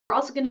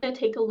also going to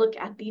take a look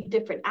at the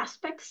different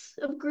aspects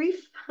of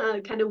grief,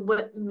 kind of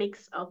what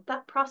makes up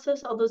that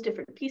process, all those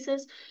different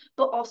pieces,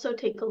 but also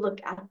take a look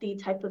at the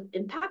type of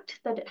impact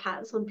that it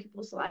has on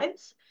people's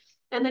lives.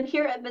 And then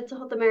here at Mental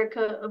Health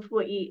America of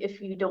Hawaii,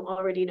 if you don't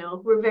already know,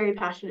 we're very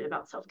passionate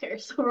about self-care.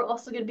 So we're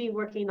also going to be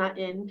working that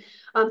in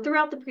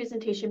throughout the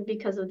presentation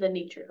because of the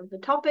nature of the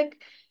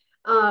topic.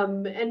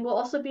 And we'll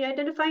also be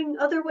identifying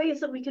other ways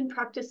that we can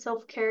practice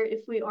self-care if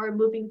we are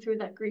moving through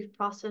that grief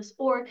process,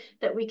 or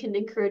that we can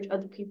encourage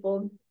other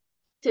people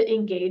to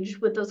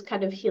engage with those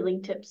kind of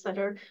healing tips that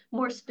are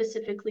more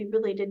specifically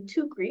related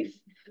to grief.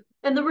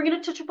 And then we're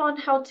going to touch upon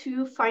how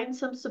to find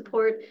some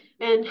support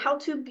and how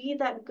to be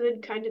that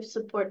good kind of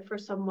support for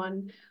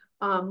someone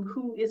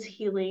who is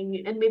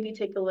healing, and maybe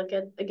take a look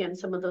at, again,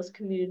 some of those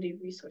community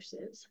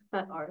resources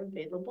that are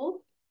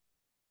available.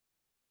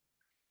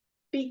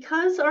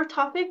 Because our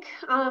topic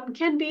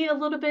can be a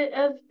little bit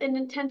of an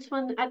intense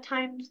one at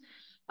times,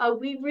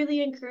 we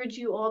really encourage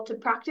you all to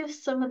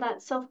practice some of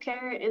that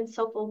self-care and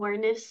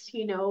self-awareness.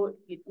 You know,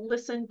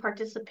 listen,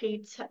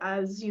 participate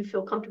as you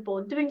feel comfortable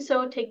in doing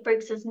so, take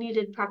breaks as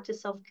needed,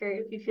 practice self-care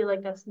if you feel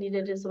like that's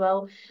needed as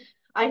well.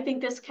 I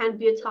think this can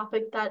be a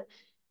topic that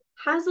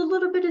has a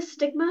little bit of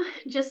stigma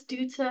just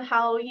due to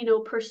how, you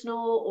know,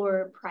 personal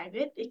or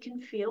private it can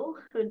feel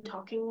when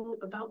talking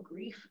about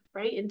grief,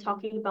 right? And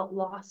talking about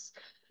loss.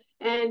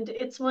 And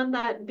it's one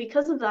that,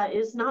 because of that,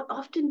 is not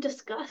often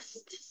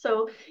discussed.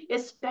 So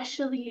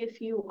especially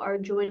if you are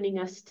joining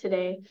us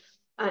today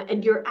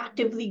and you're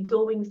actively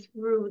going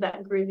through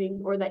that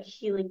grieving or that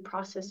healing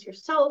process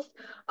yourself,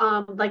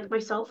 like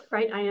myself,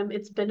 right?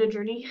 It's been a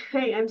journey,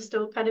 right? I'm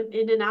still kind of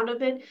in and out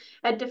of it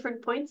at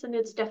different points, and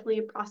it's definitely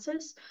a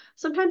process.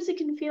 Sometimes it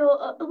can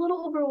feel a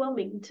little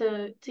overwhelming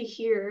to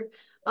hear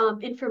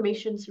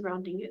information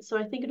surrounding it. So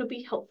I think it'll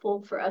be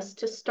helpful for us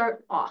to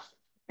start off,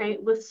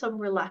 right, with some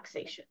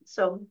relaxation.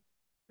 So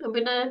I'm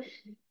gonna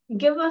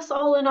give us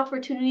all an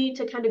opportunity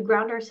to kind of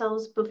ground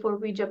ourselves before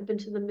we jump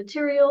into the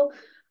material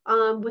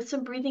with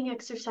some breathing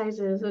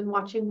exercises and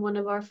watching one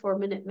of our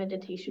 4-minute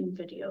meditation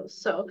videos.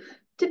 So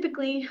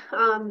typically,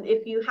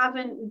 if you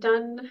haven't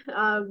done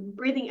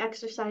breathing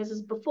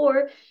exercises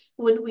before,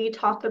 when we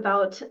talk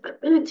about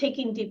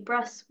taking deep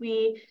breaths,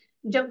 we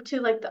jump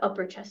to like the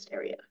upper chest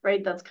area,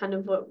 right? That's kind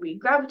of what we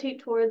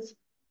gravitate towards.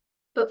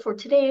 But for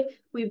today,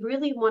 we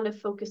really want to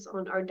focus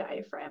on our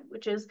diaphragm,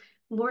 which is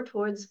more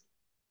towards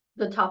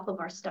the top of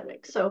our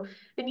stomach. So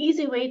an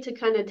easy way to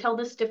kind of tell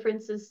this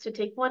difference is to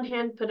take one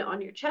hand, put it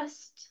on your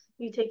chest.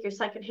 You take your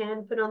second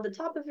hand, put it on the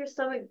top of your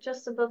stomach,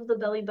 just above the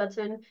belly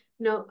button.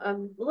 No, a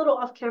little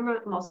off camera,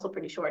 I'm also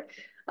pretty short.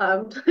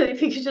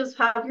 If you could just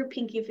have your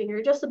pinky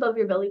finger just above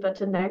your belly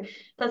button there,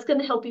 that's going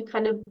to help you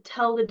kind of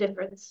tell the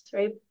difference,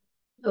 right,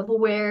 of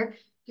where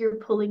you're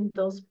pulling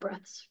those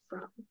breaths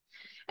from.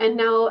 And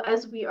now,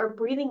 as we are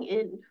breathing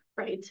in,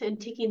 right,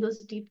 and taking those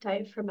deep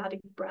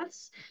diaphragmatic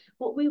breaths,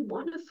 what we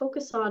want to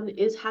focus on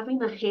is having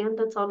the hand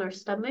that's on our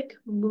stomach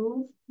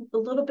move a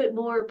little bit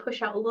more,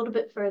 push out a little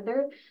bit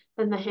further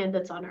than the hand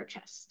that's on our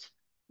chest.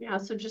 Yeah,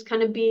 so just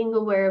kind of being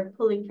aware of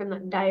pulling from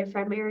that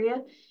diaphragm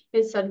area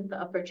instead of the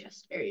upper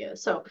chest area.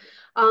 So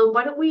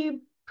why don't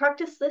we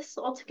practice this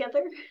all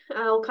together?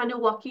 I'll kind of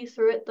walk you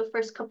through it the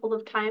first couple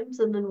of times,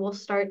 and then we'll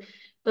start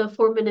the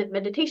 4-minute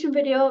meditation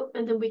video,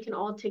 and then we can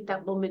all take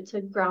that moment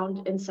to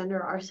ground and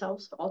center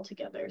ourselves all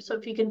together. So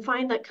if you can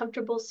find that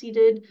comfortable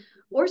seated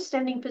or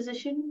standing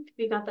position, if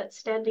you got that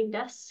standing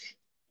desk,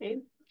 okay.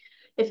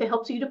 If it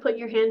helps you to put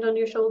your hand on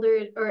your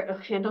shoulder or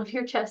a hand on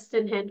your chest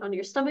and hand on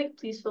your stomach,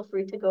 please feel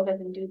free to go ahead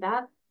and do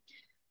that.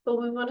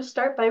 But we want to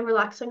start by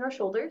relaxing our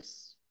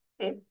shoulders,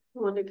 okay.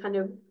 We want to kind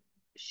of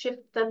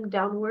shift them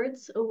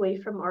downwards away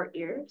from our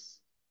ears.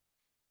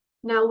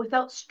 Now,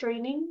 without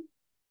straining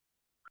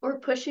or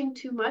pushing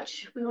too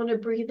much, we want to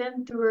breathe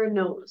in through our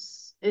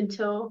nose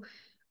until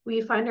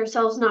we find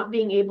ourselves not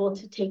being able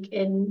to take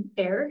in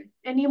air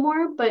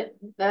anymore, but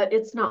that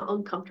it's not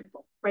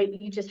uncomfortable, right?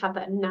 You just have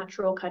that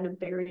natural kind of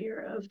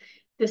barrier of,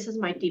 this is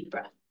my deep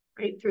breath,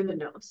 right, through the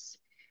nose.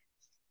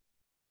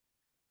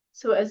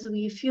 So as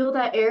we feel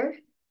that air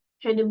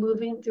kind of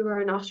moving through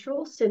our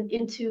nostrils and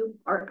into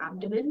our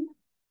abdomen,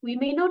 we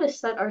may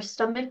notice that our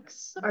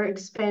stomachs are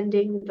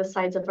expanding, the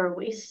sides of our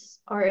waists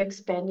are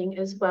expanding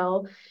as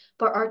well,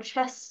 but our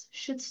chests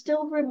should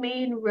still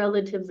remain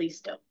relatively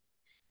still.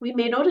 We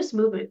may notice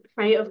movement,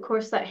 right? Of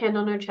course, that hand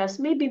on our chest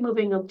may be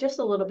moving up just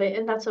a little bit,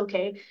 and that's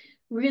okay.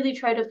 Really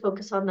try to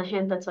focus on the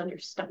hand that's on your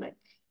stomach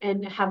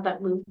and have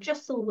that move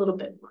just a little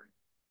bit more.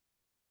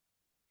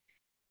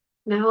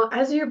 Now,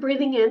 as you're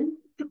breathing in,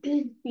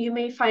 you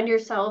may find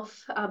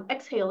yourself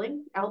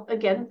exhaling out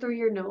again through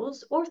your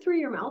nose or through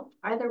your mouth.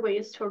 Either way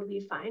is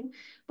totally fine.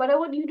 But I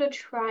want you to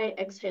try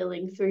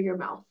exhaling through your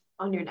mouth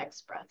on your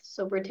next breath.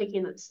 So we're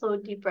taking that slow,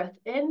 deep breath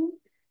in.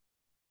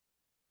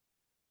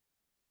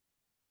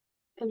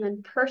 And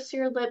then purse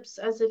your lips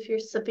as if you're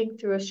sipping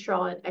through a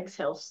straw and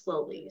exhale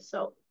slowly.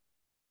 So,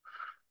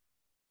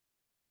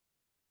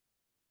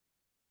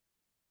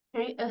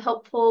 okay, a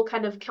helpful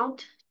kind of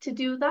count to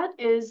do that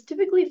is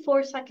typically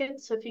 4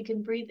 seconds. So if you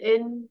can breathe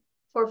in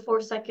for 4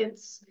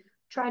 seconds,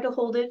 Try to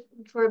hold it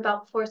for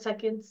about 4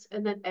 seconds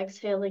and then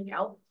exhaling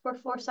out for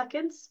 4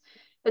 seconds.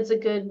 It's a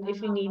good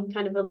if you need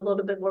kind of a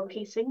little bit more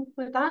pacing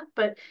with that,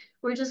 but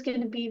we're just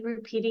going to be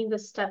repeating the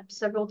steps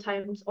several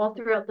times all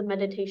throughout the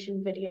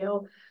meditation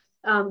video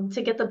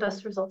to get the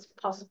best results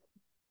possible.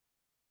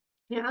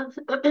 Yeah,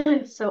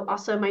 so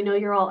awesome. I know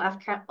you're all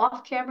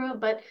off camera,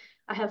 but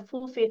I have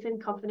full faith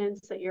and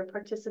confidence that you're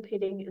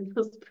participating in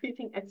those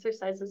breathing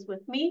exercises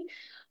with me.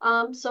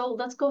 So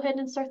let's go ahead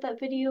and start that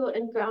video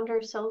and ground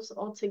ourselves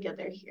all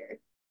together here.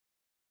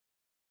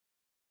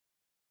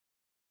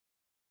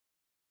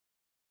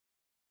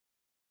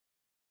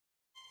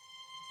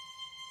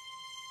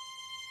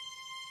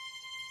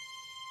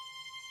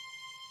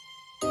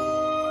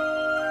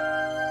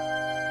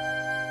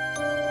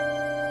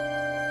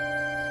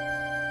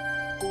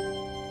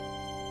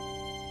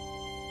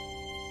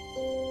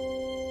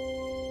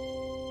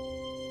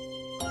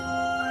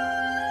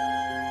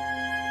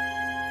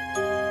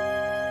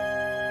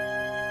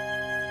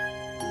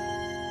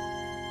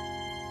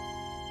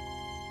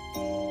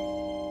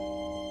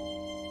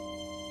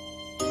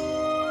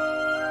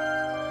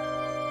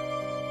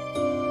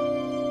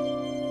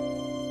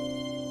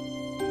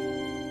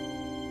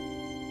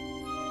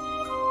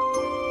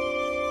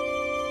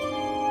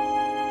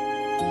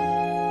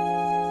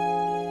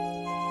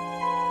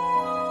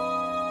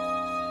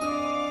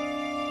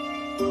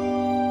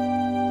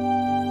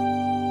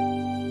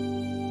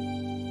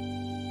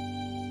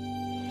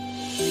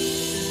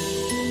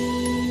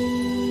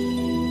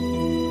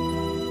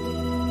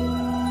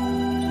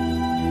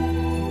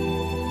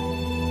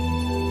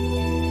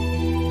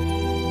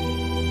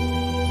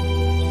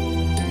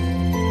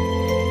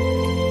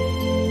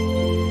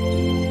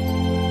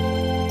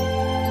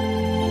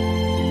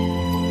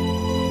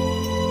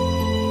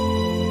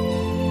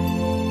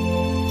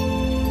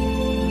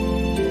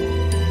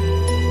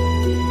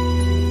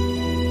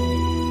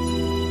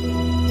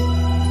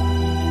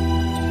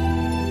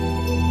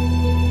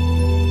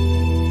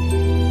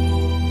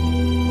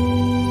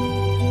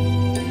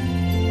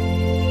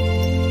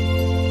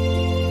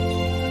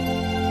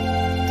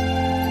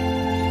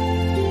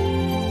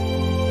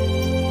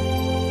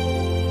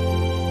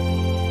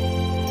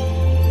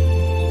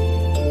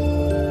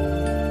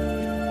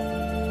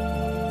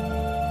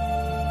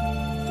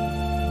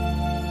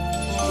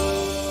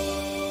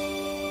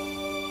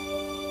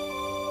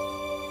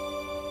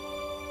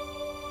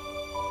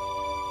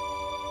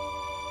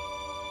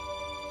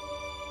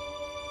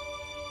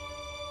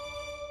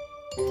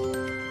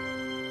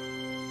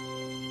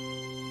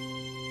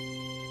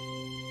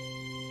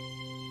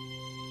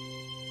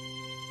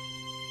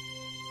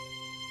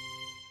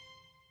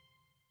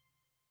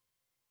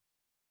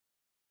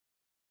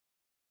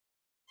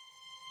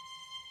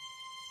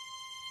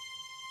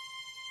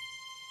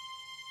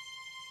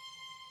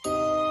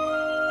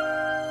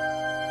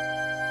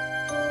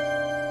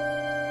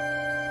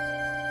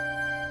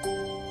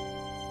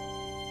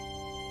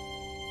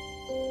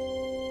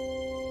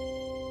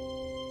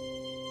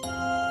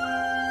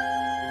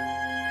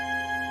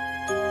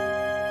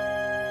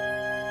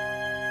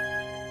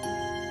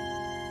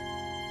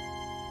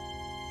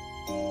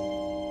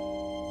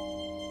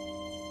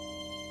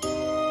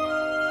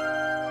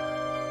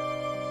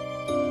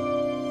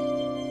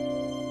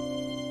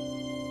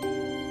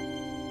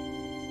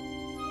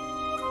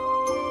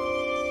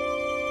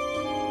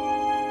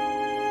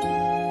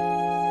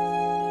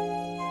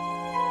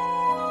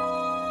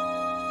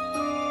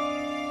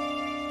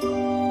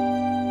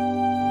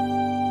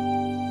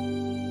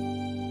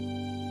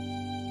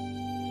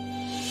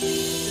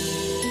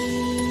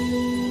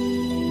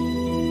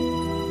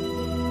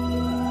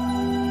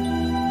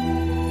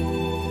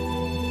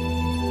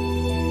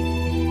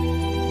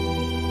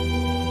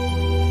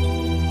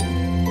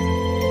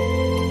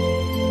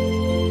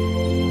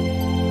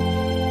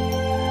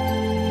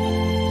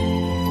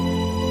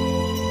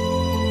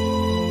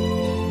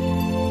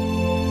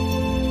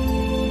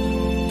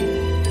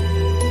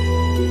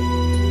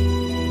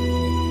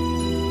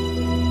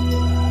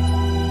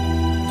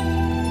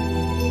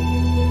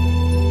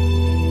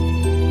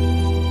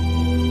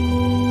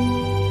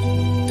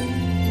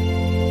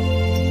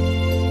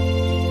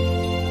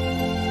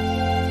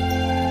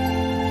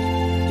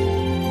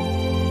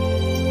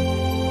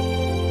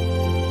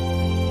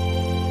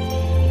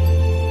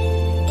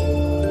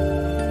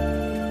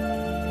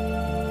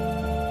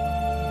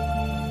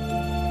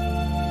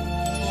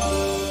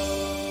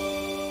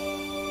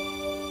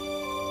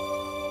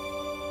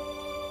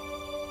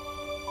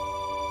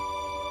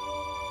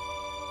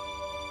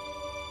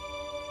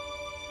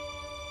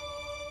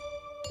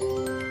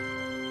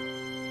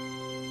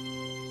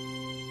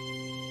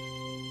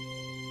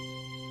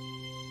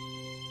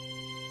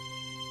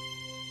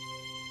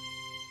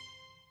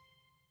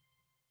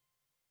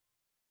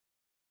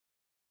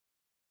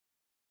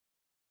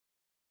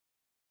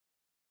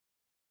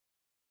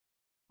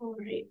 All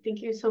right,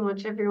 thank you so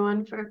much,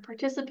 everyone, for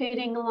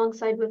participating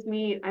alongside with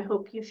me. I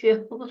hope you feel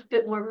a little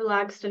bit more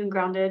relaxed and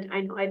grounded.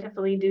 I know I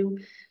definitely do.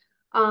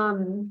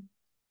 Um,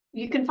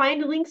 You can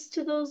find links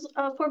to those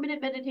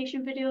 4-minute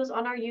meditation videos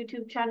on our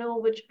YouTube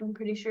channel, which I'm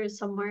pretty sure is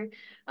somewhere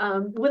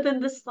within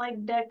this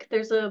slide deck.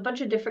 There's a bunch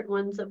of different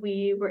ones that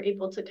we were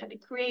able to kind of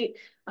create.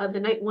 The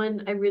night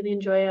one, I really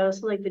enjoy. I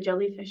also like the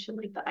jellyfish and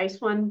like the ice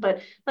one.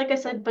 But like I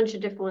said, a bunch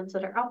of different ones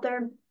that are out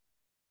there.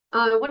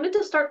 I wanted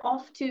to start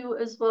off too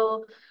as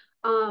well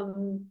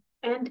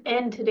and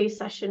end today's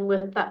session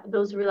with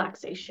those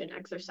relaxation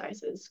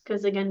exercises.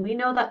 Because again, we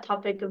know that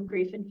topic of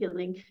grief and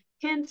healing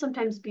can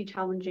sometimes be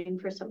challenging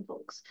for some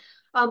folks.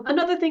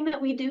 Another thing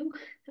that we do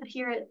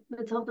here at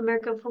Mental Health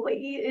America of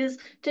Hawaii is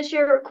to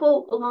share a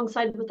quote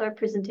alongside with our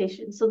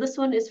presentation. So this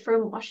one is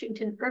from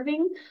Washington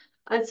Irving.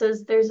 It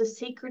says, "There's a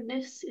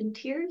sacredness in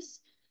tears.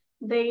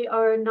 They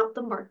are not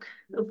the mark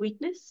of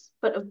weakness,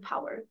 but of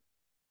power.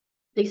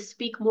 They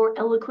speak more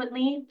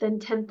eloquently than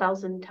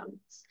 10,000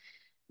 tongues.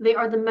 They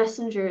are the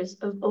messengers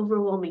of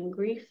overwhelming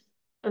grief,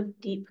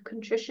 of deep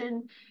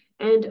contrition,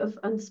 and of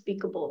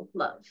unspeakable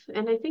love."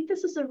 And I think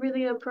this is a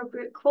really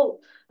appropriate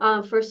quote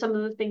for some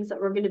of the things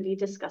that we're going to be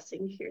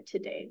discussing here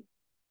today.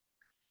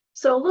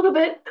 So a little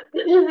bit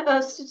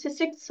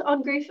statistics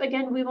on grief.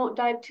 Again, we won't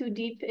dive too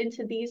deep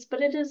into these,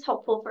 but it is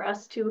helpful for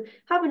us to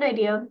have an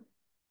idea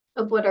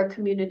of what our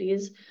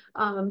communities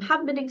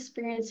have been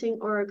experiencing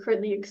or are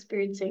currently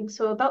experiencing.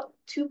 So about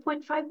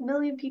 2.5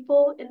 million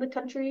people in the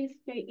country,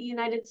 the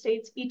United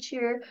States, each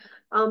year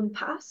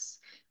pass,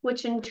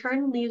 which in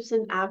turn leaves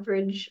an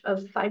average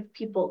of 5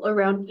 people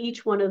around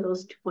each one of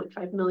those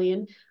 2.5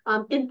 million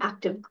in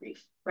active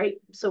grief,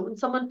 right? So when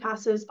someone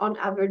passes, on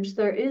average,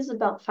 there is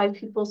about 5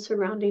 people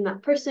surrounding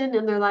that person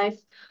in their life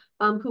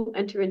who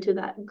enter into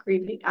that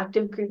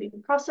active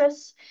grieving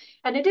process.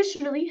 And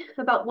additionally,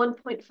 about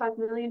 1.5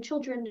 million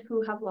children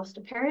who have lost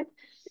a parent.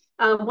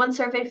 One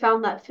survey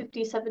found that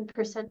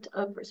 57%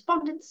 of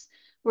respondents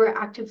were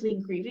actively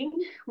grieving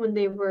when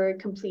they were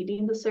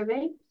completing the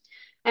survey.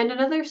 And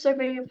another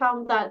survey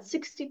found that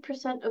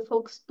 60% of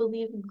folks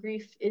believe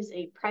grief is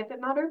a private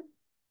matter.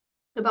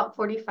 About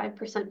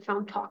 45%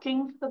 found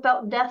talking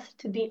about death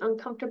to be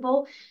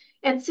uncomfortable,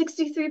 and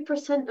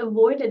 63%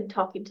 avoided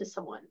talking to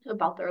someone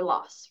about their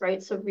loss,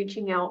 right? So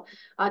reaching out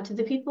to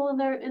the people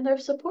in their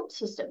support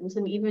systems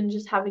and even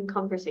just having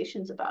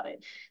conversations about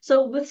it.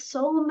 So with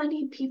so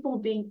many people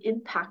being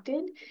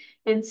impacted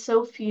and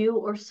so few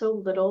or so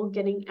little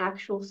getting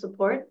actual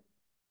support,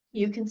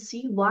 you can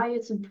see why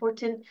it's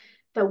important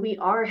that we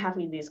are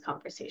having these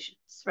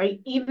conversations,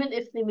 right? Even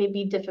if they may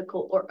be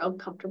difficult or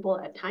uncomfortable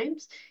at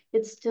times,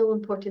 it's still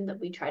important that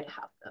we try to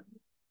have them.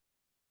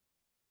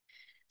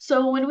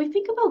 So when we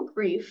think about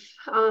grief,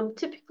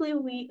 typically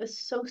we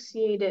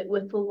associate it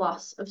with the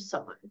loss of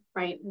someone,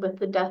 right? With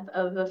the death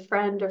of a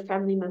friend or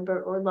family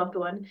member or loved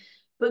one.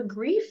 But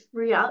grief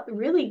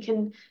really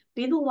can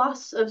be the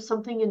loss of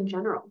something in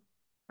general,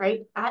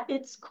 right? At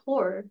its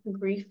core,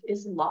 grief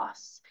is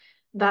loss.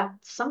 That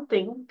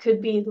something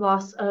could be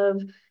loss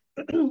of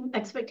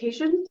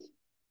expectations,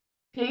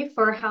 okay,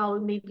 for how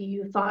maybe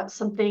you thought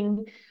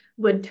something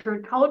would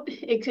turn out.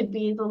 It could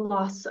be the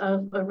loss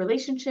of a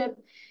relationship.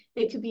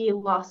 It could be a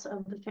loss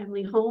of the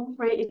family home,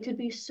 right? It could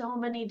be so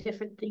many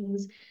different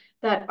things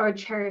that are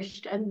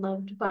cherished and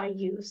loved by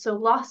you. So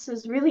loss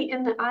is really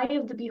in the eye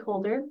of the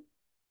beholder.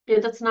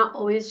 That's not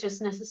always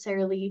just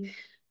necessarily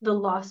the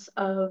loss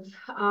of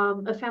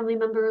a family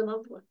member or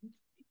loved one.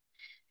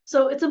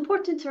 So it's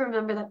important to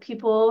remember that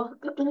people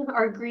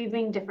are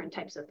grieving different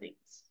types of things.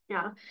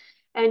 Yeah.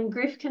 And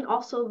grief can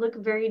also look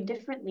very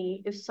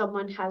differently if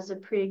someone has a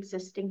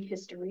pre-existing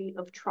history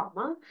of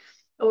trauma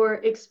or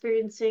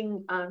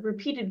experiencing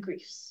repeated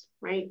griefs,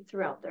 right,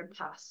 throughout their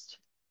past.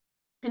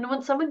 And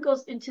when someone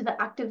goes into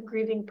the active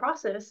grieving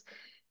process,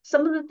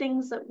 some of the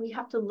things that we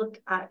have to look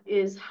at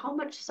is how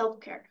much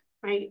self-care,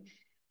 right,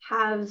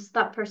 has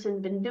that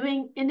person been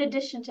doing, in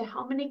addition to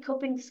how many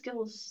coping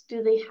skills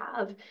do they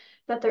have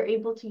that they're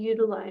able to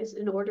utilize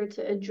in order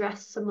to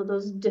address some of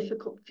those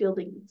difficult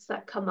feelings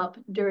that come up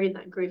during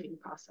that grieving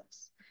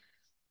process.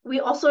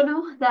 We also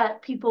know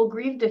that people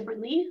grieve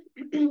differently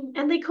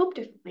and they cope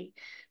differently.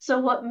 So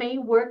what may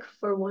work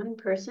for one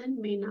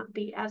person may not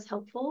be as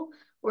helpful,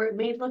 or it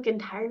may look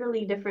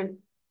entirely different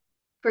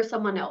for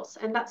someone else.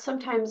 And that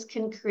sometimes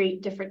can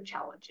create different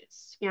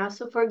challenges. Yeah.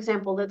 So for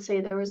example, let's say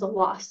there was a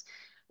loss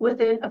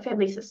within a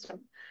family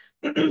system.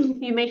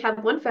 You may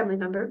have one family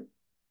member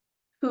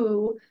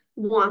who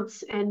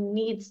wants and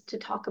needs to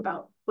talk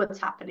about what's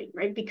happening,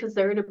 right? Because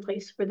they're in a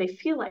place where they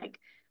feel like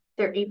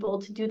they're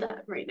able to do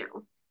that right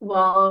now.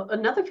 While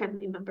another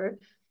family member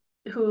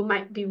who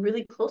might be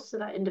really close to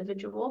that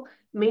individual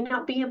may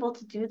not be able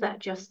to do that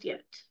just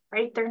yet,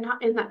 right? They're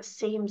not in that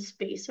same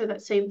space or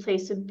that same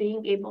place of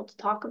being able to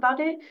talk about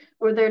it,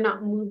 or they're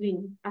not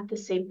moving at the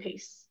same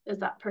pace as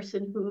that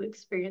person who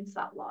experienced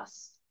that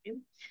loss. Okay?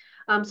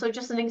 So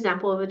just an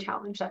example of a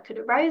challenge that could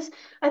arise.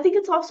 I think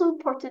it's also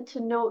important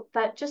to note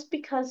that just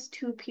because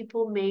two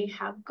people may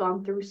have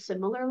gone through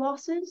similar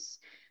losses,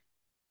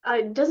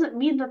 it doesn't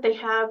mean that they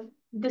have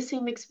the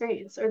same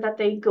experience or that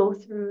they go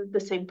through the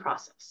same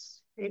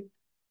process, right?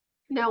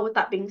 Now, with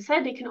that being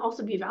said, it can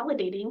also be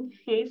validating,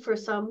 hey, for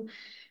some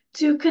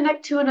to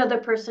connect to another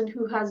person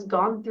who has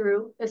gone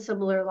through a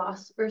similar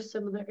loss or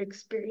similar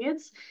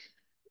experience.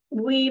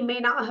 We may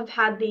not have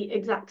had the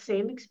exact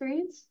same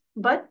experience,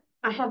 but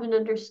I have an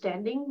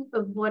understanding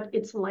of what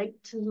it's like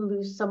to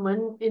lose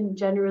someone in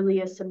generally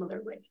a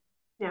similar way.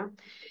 Yeah.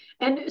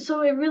 And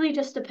so it really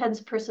just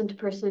depends person to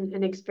person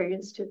and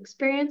experience to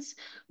experience.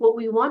 What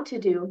we want to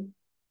do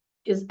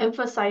is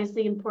emphasize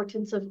the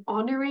importance of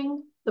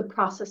honoring the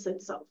process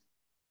itself.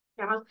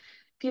 Yeah.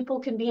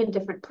 People can be in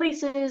different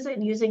places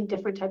and using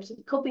different types of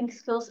coping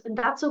skills, and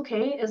that's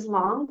okay as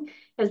long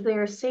as they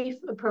are safe,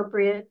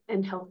 appropriate,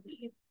 and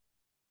healthy.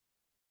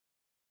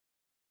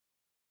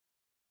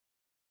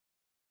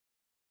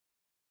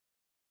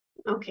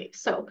 Okay,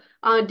 so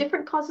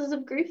different causes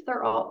of grief.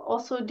 There are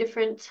also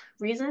different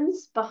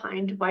reasons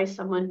behind why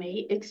someone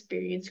may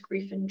experience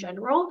grief in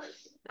general,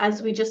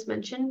 as we just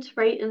mentioned,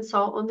 right, and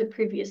saw on the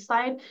previous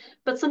slide.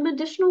 But some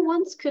additional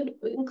ones could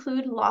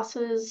include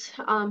losses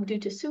due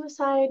to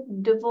suicide,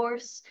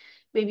 divorce,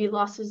 maybe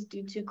losses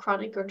due to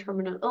chronic or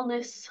terminal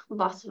illness,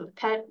 loss of a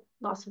pet,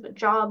 loss of a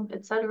job,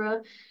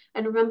 etc.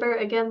 And remember,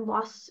 again,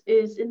 loss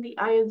is in the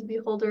eye of the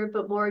beholder,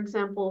 but more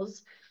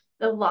examples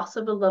of loss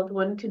of a loved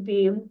one could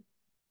be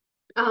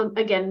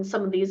again,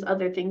 some of these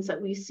other things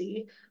that we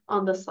see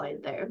on the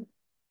slide there.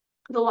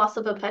 The loss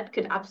of a pet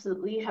could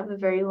absolutely have a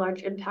very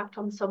large impact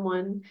on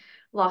someone,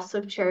 loss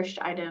of cherished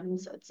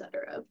items,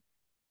 etc.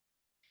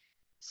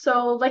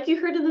 So like you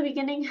heard in the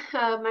beginning,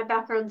 my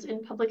background's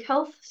in public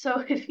health.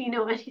 So if you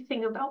know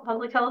anything about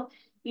public health,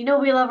 you know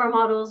we love our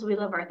models, we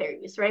love our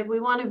theories, right? We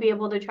want to be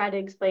able to try to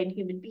explain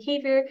human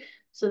behavior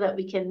so that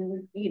we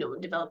can,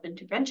 develop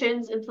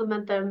interventions,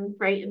 implement them,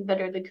 right, and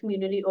better the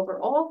community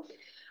overall.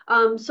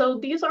 So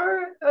these are,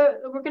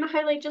 we're going to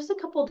highlight just a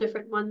couple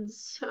different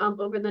ones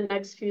over the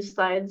next few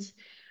slides.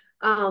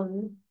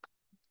 And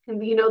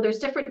there's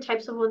different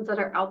types of ones that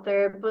are out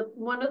there, but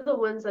one of the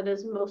ones that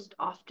is most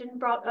often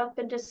brought up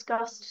and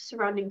discussed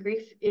surrounding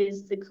grief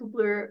is the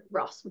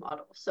Kubler-Ross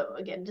model. So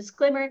again,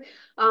 disclaimer,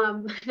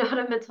 not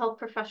a mental health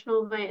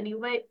professional by any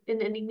way,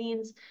 in any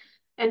means.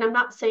 And I'm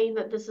not saying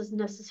that this is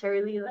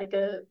necessarily like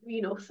a,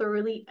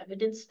 thoroughly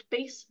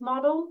evidence-based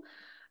model,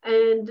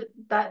 and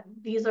that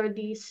these are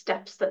the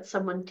steps that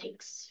someone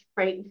takes,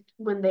 right,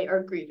 when they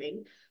are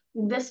grieving.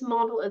 This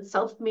model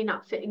itself may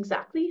not fit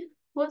exactly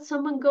what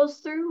someone goes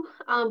through,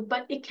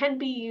 but it can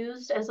be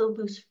used as a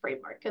loose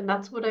framework. And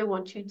that's what I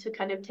want you to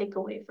kind of take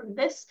away from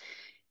this,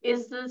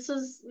 is this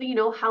is,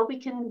 how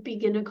we can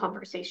begin a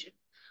conversation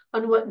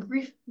on what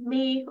grief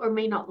may or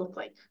may not look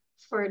like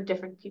for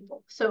different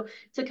people. So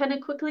to kind of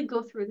quickly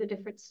go through the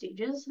different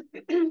stages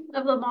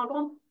of the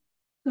model,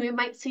 we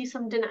might see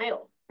some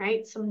denial,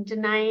 right? Some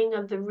denying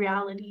of the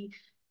reality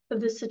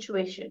of the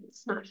situation.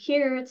 It's not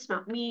here, it's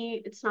not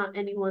me, it's not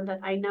anyone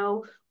that I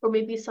know, or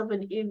maybe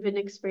someone even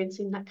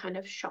experiencing that kind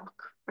of shock,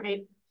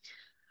 right?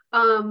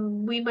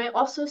 We might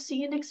also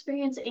see and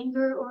experience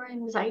anger or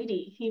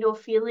anxiety,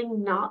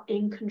 feeling not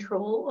in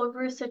control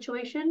over a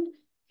situation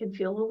can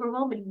feel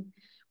overwhelming,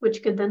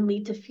 which could then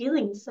lead to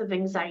feelings of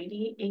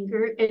anxiety,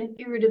 anger, and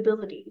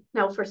irritability.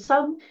 Now, for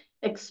some,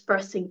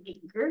 expressing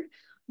anger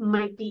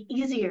might be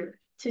easier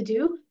to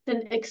do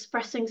than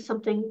expressing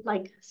something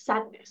like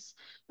sadness.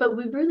 But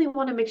we really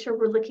want to make sure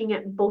we're looking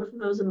at both of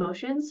those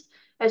emotions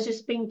as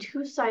just being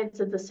two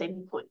sides of the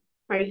same coin,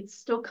 right? It's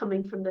still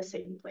coming from the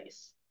same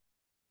place.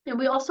 And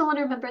we also want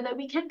to remember that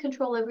we can't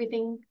control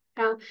everything.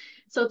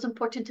 So it's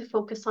important to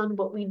focus on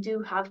what we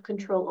do have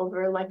control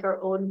over, like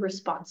our own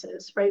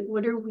responses, right?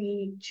 What are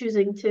we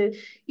choosing to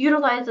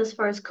utilize as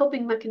far as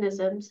coping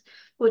mechanisms,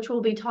 which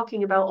we'll be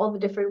talking about all the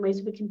different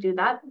ways we can do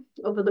that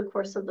over the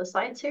course of the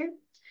slides here.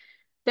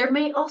 There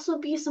may also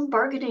be some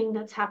bargaining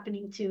that's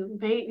happening too.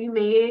 You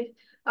may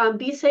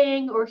be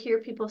saying or hear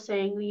people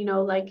saying,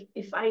 like,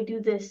 if I do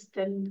this,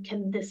 then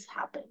can this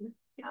happen?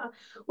 Yeah.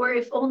 Or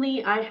if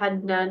only I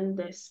had done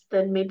this,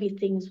 then maybe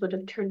things would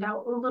have turned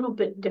out a little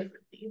bit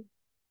differently.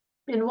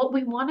 And what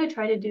we want to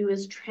try to do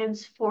is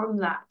transform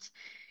that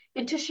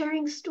into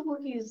sharing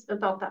stories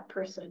about that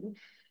person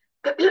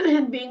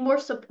and being more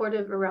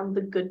supportive around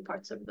the good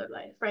parts of their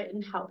life, right?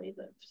 And how they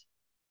lived.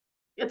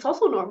 It's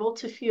also normal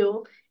to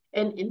feel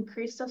an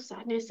increase of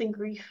sadness and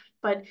grief,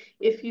 but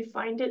if you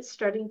find it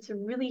starting to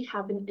really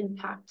have an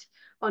impact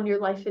on your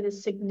life in a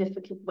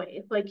significant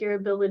way, like your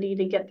ability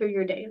to get through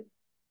your day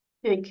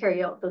and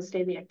carry out those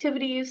daily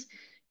activities,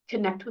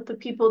 connect with the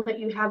people that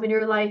you have in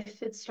your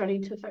life, it's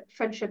starting to affect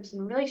friendships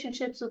and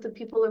relationships with the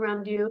people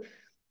around you,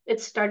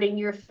 it's starting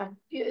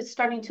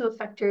to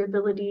affect your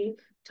ability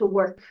to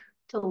work,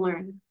 to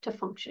learn, to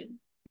function.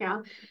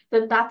 Yeah,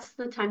 then that's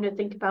the time to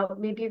think about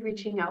maybe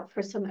reaching out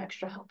for some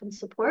extra help and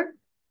support.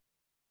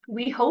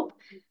 We hope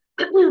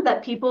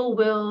that people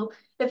will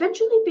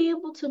eventually be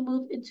able to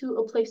move into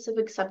a place of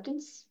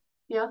acceptance.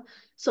 Yeah.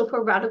 So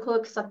for radical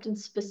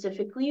acceptance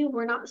specifically,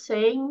 we're not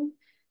saying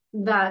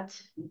that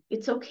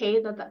it's okay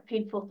that that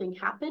painful thing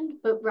happened,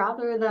 but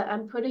rather that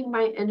I'm putting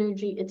my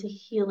energy into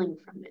healing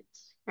from it,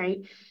 right?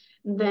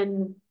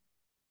 Then,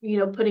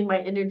 putting my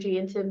energy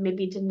into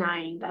maybe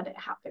denying that it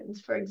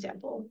happens, for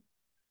example,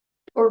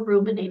 or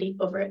ruminating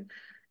over it.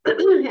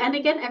 And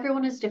again,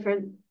 everyone is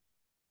different.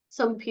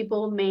 Some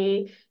people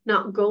may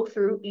not go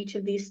through each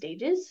of these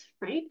stages,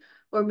 right?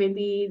 Or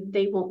maybe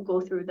they won't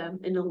go through them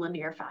in a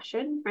linear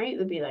fashion, right? It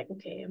would be like,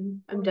 okay,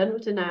 I'm done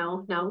with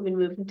denial. Now I'm going to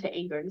move into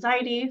anger,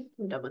 anxiety.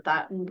 I'm done with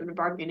that. I'm going to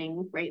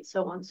bargaining, right?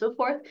 So on and so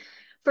forth.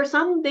 For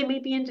some, they may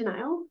be in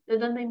denial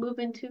and then they move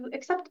into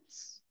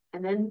acceptance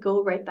and then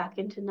go right back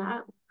into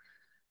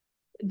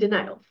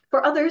denial.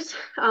 For others,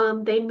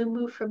 they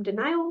move from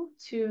denial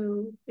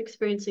to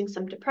experiencing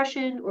some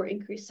depression or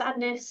increased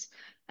sadness,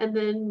 and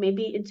then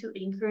maybe into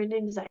anger and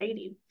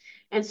anxiety.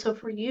 And so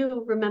for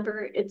you,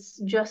 remember, it's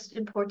just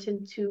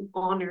important to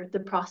honor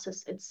the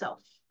process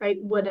itself, right?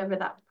 Whatever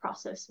that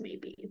process may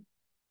be.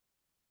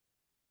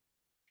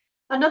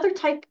 Another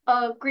type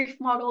of grief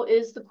model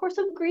is the course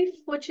of grief,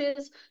 which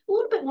is a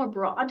little bit more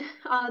broad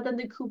than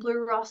the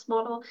Kubler-Ross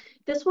model.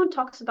 This one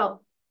talks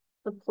about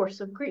the course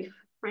of grief,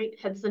 right?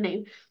 Hence the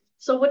name.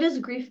 So what does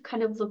grief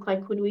kind of look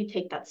like when we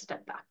take that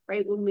step back,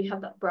 right? When we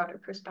have that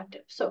broader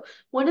perspective. So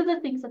one of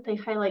the things that they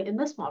highlight in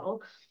this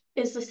model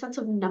is the sense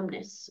of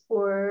numbness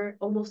or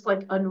almost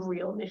like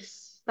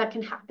unrealness that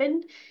can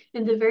happen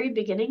in the very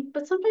beginning,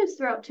 but sometimes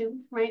throughout too,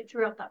 right?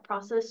 Throughout that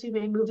process, you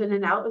may move in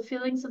and out of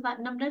feelings of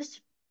that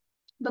numbness,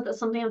 but that's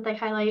something that they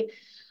highlight.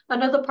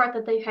 Another part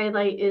that they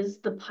highlight is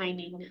the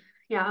pining.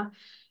 Yeah,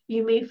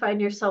 you may find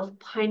yourself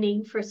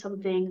pining for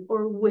something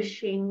or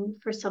wishing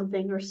for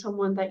something or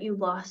someone that you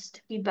lost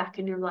to be back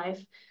in your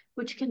life,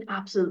 which can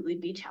absolutely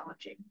be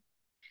challenging.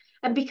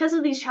 And because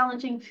of these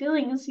challenging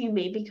feelings, you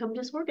may become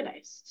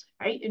disorganized,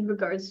 right? In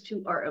regards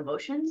to our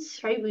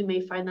emotions, right? We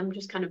may find them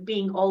just kind of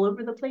being all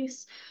over the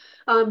place.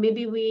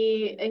 Maybe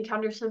we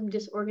encounter some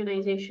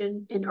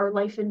disorganization in our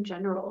life in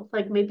general.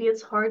 Like maybe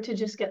it's hard to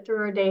just get through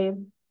our day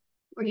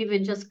or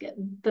even just get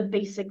the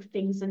basic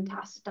things and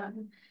tasks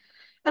done.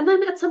 And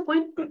then at some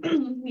point,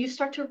 you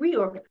start to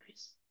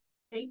reorganize.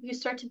 Right? You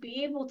start to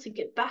be able to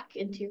get back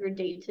into your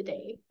day to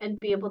day and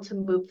be able to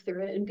move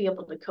through it and be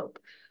able to cope.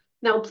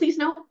 Now, please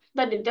note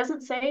that it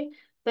doesn't say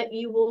that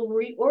you will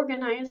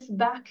reorganize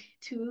back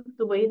to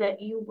the way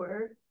that you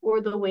were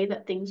or the way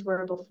that things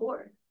were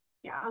before.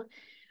 Yeah.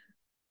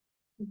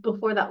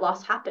 Before that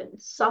loss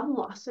happened. Some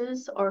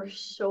losses are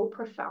so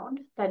profound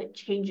that it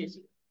changes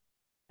you,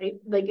 right?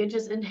 Like it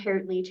just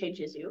inherently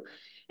changes you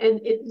and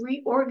it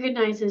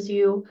reorganizes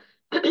you.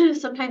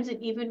 Sometimes it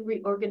even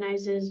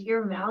reorganizes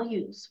your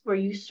values where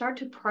you start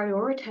to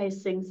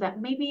prioritize things that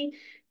maybe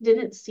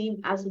didn't seem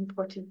as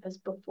important as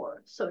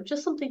before. So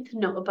just something to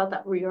note about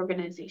that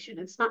reorganization.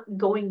 It's not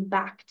going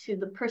back to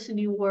the person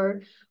you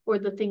were or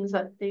the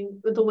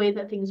way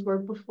that things were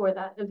before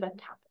that event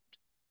happened.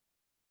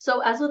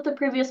 So as with the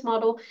previous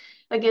model,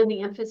 again,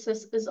 the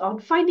emphasis is on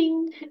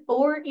finding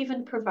or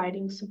even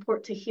providing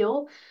support to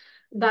heal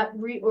that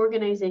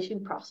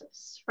reorganization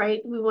process,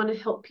 right? We want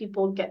to help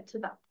people get to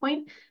that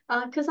point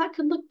because that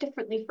can look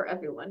differently for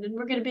everyone. And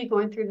we're going to be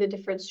going through the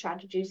different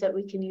strategies that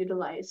we can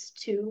utilize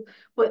to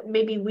what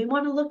maybe we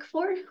want to look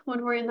for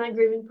when we're in that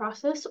grieving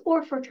process,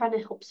 or if we're trying to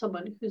help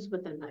someone who's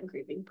within that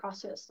grieving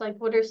process. Like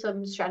what are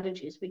some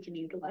strategies we can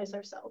utilize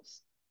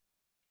ourselves?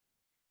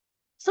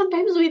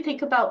 Sometimes we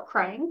think about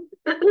crying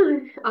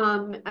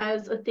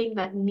as a thing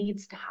that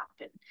needs to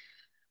happen.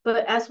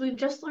 But as we've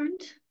just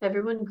learned,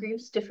 everyone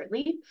grieves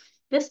differently.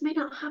 This may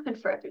not happen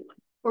for everyone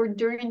or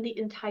during the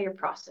entire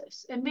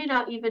process. It may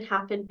not even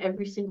happen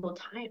every single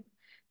time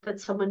that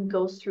someone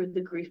goes through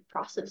the grief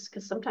process,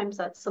 because sometimes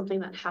that's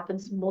something that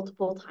happens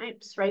multiple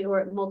times, right?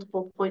 Or at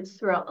multiple points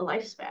throughout a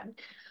lifespan.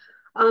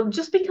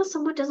 Just because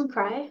someone doesn't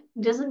cry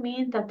doesn't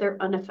mean that they're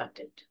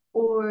unaffected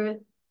or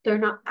they're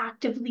not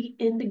actively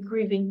in the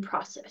grieving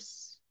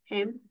process,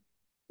 okay?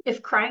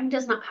 If crying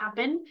does not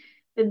happen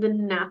in the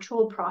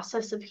natural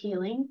process of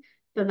healing,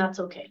 then that's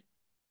okay.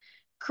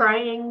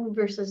 Crying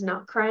versus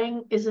not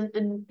crying isn't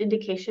an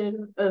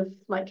indication of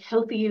like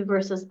healthy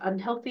versus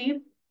unhealthy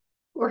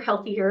or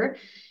healthier.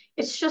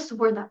 It's just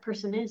where that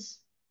person is,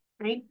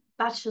 right?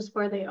 That's just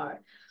where they are.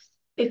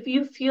 If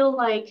you feel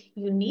like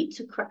you need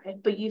to cry,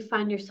 but you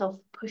find yourself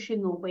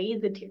pushing away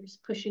the tears,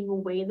 pushing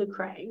away the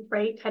crying,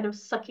 right? Kind of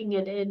sucking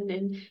it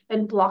in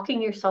and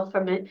blocking yourself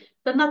from it,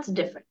 then that's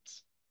different.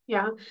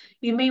 Yeah.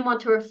 You may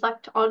want to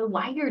reflect on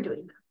why you're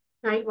doing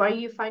that, right? Why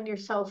you find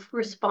yourself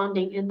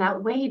responding in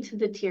that way to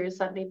the tears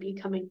that may be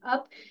coming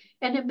up.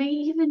 And it may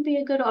even be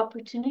a good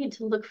opportunity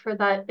to look for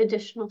that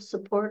additional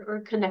support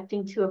or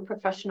connecting to a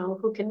professional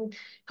who can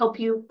help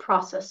you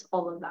process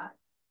all of that.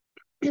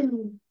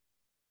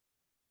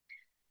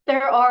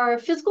 There are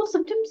physical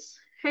symptoms,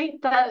 right,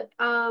 that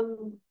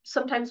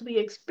sometimes we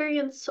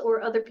experience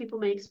or other people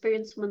may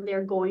experience when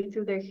they're going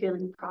through their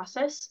healing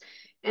process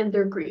and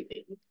they're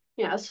grieving.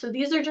 Yeah, so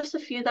these are just a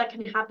few that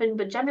can happen,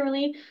 but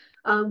generally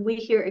we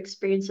hear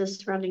experiences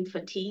surrounding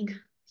fatigue.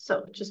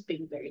 So just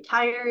being very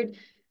tired,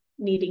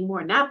 needing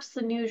more naps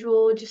than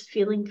usual, just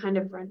feeling kind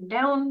of run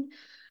down.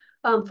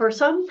 For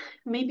some,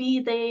 maybe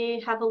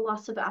they have a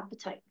loss of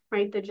appetite,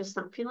 right? They're just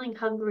not feeling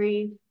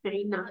hungry,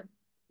 right? Not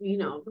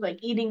like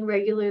eating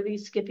regularly,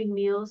 skipping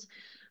meals.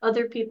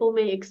 Other people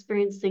may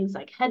experience things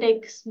like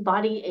headaches,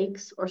 body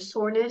aches, or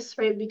soreness,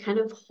 right? We kind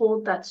of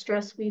hold that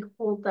stress, we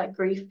hold that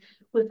grief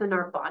within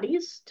our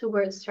bodies to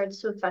where it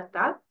starts to affect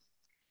that.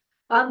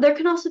 There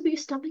can also be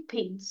stomach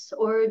pains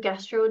or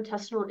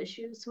gastrointestinal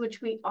issues,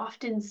 which we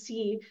often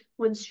see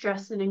when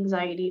stress and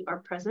anxiety are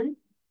present.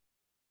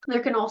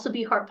 There can also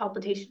be heart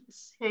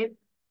palpitations, okay?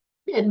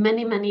 And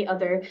many, many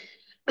other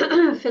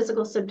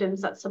physical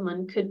symptoms that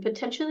someone could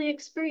potentially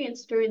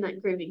experience during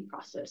that grieving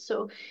process.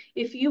 So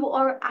if you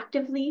are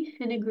actively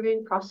in a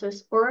grieving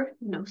process or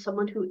know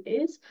someone who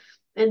is,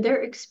 and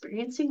they're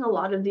experiencing a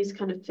lot of these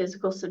kind of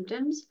physical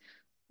symptoms,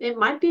 it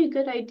might be a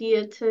good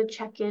idea to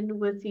check in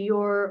with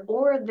your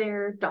or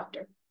their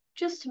doctor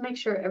just to make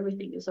sure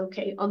everything is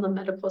okay on the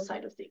medical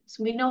side of things.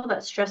 We know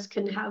that stress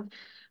can have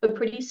a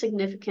pretty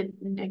significant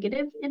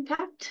negative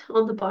impact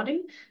on the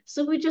body.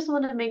 So we just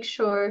want to make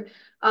sure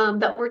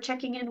that we're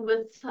checking in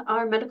with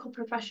our medical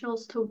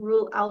professionals to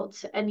rule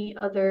out any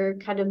other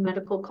kind of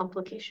medical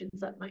complications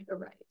that might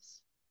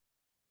arise.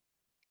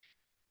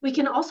 We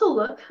can also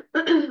look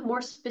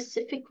more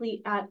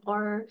specifically at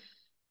our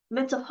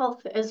mental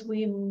health as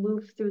we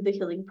move through the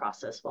healing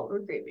process while we're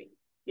grieving.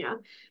 Yeah.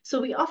 So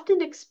we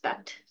often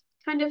expect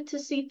kind of to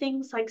see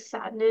things like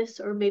sadness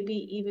or maybe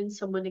even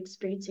someone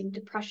experiencing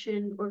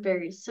depression or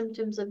various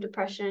symptoms of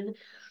depression.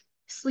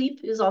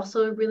 Sleep is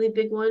also a really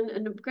big one,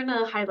 and I'm going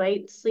to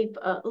highlight sleep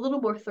a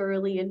little more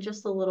thoroughly in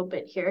just a little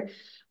bit here.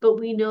 But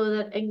we know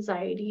that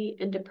anxiety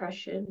and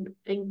depression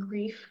and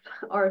grief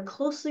are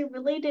closely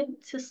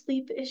related to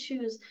sleep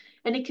issues,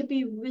 and it can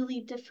be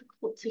really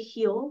difficult to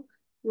heal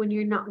when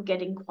you're not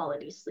getting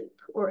quality sleep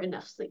or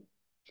enough sleep.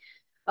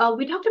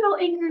 We talked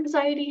about anger,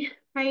 anxiety,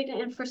 right?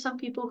 And for some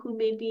people who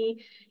may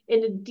be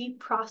in a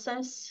deep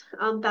process,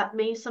 that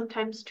may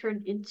sometimes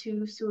turn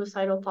into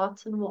suicidal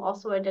thoughts, and we'll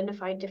also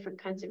identify different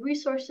kinds of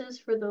resources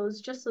for those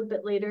just a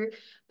bit later,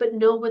 but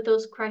know what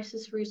those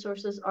crisis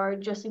resources are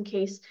just in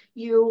case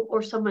you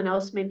or someone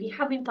else may be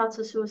having thoughts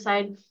of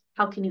suicide.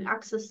 How can you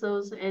access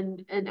those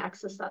and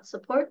access that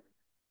support?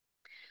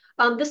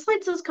 This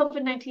slide says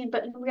COVID-19,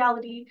 but in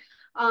reality,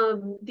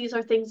 these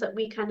are things that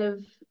we kind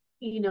of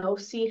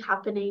see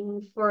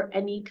happening for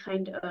any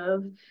kind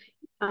of,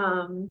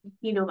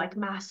 like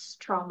mass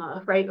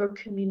trauma, right, or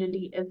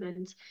community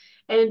event.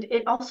 And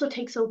it also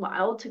takes a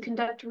while to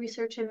conduct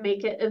research and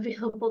make it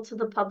available to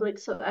the public.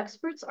 So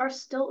experts are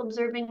still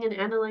observing and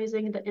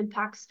analyzing the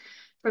impacts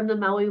from the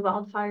Maui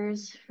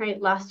wildfires,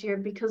 right, last year,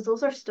 because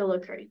those are still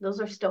occurring. Those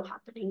are still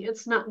happening.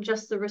 It's not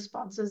just the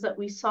responses that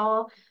we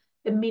saw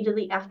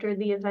immediately after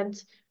the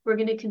event. We're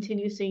going to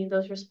continue seeing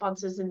those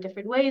responses in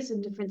different ways,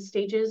 in different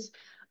stages,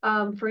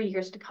 for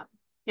years to come.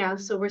 Yeah,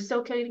 so we're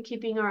still kind of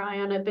keeping our eye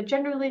on it, but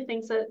generally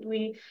things that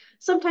we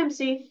sometimes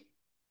see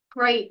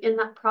right in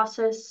that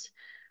process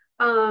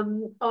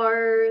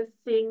are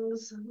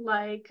things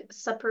like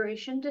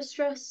separation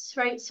distress,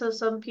 right? So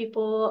some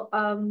people,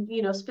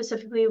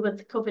 specifically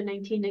with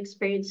COVID-19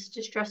 experience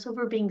distress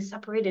over being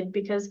separated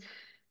because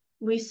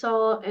we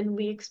saw and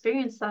we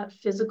experienced that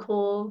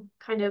physical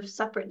kind of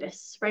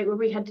separateness, right? Where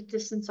we had to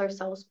distance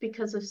ourselves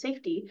because of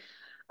safety.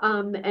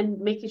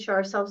 And making sure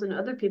ourselves and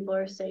other people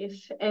are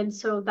safe. And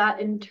so that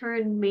in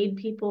turn made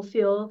people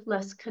feel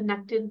less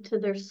connected to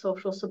their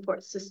social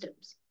support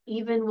systems,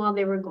 even while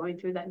they were going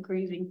through that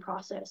grieving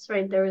process,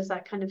 right? There was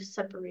that kind of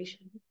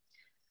separation.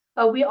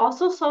 We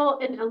also saw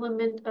an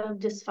element of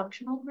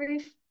dysfunctional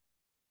grief,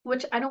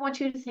 which I don't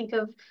want you to think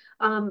of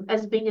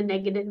as being a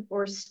negative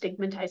or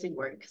stigmatizing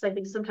word, because I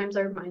think sometimes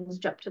our minds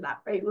jump to that,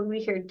 right? When we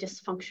hear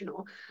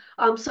dysfunctional.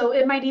 So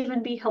it might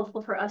even be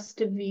helpful for us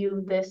to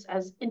view this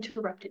as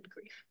interrupted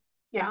grief.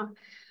 Yeah.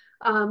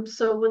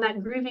 So when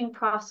that grieving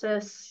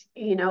process,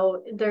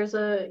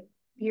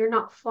 you're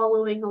not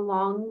following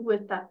along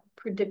with that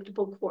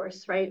predictable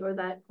course, right? Or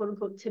that quote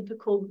unquote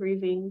typical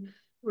grieving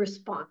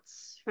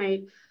response,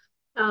 right?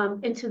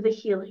 Into the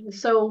healing.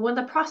 So when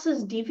the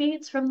process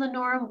deviates from the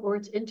norm or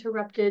it's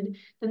interrupted,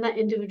 then that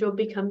individual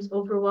becomes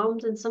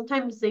overwhelmed, and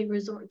sometimes they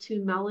resort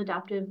to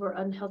maladaptive or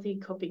unhealthy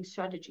coping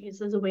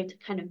strategies as a way to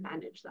kind of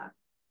manage that.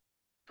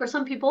 For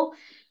some people,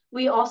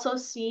 we also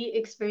see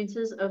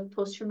experiences of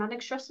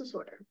post-traumatic stress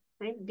disorder,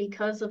 right?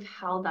 Because of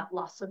how that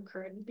loss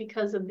occurred,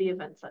 because of the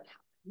events that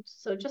happened.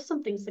 So just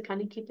some things to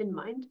kind of keep in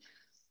mind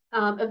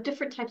of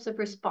different types of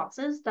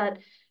responses that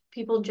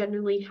people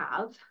generally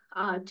have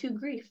to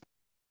grief.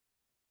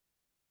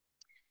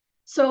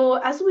 So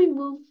as we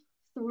move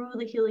through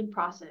the healing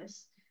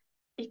process,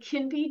 it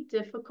can be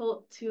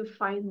difficult to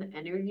find the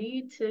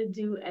energy to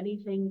do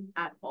anything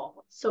at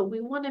all. So we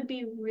want to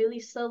be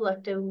really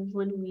selective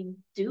when we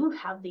do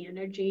have the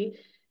energy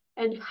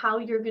and how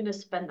you're going to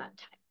spend that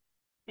time.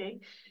 Okay.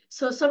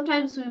 So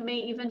sometimes we may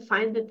even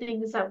find the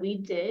things that we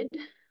did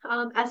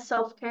as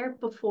self-care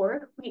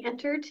before we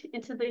entered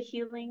into the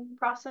healing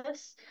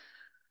process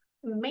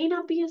may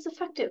not be as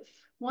effective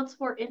once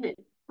we're in it,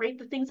 right?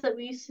 The things that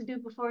we used to do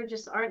before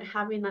just aren't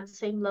having that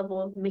same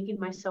level of making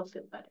myself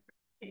feel better.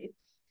 Okay.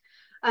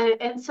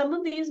 And some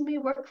of these may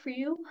work for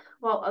you,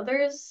 while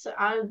others,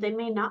 they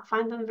may not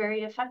find them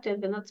very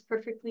effective, and that's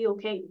perfectly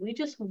okay. We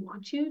just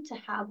want you to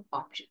have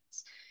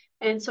options.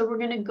 And so we're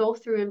going to go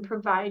through and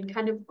provide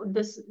kind of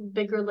this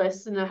bigger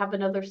list, and I have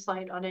another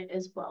slide on it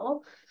as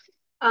well,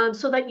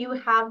 so that you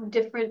have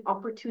different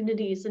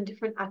opportunities and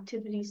different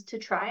activities to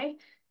try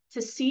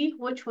to see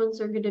which ones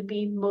are going to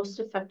be most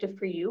effective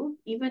for you,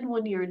 even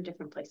when you're in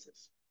different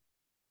places.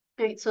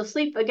 All right, so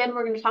sleep, again,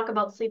 we're going to talk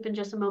about sleep in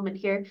just a moment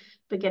here,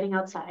 but getting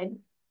outside,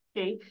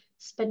 okay,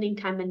 spending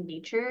time in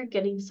nature,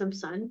 getting some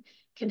sun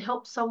can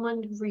help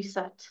someone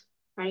reset,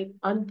 right?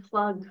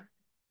 Unplug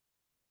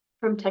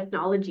from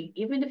technology,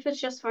 even if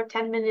it's just for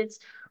 10 minutes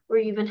or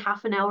even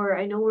half an hour.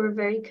 I know we're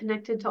very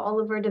connected to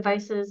all of our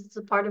devices. It's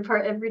a part of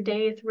our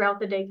everyday, throughout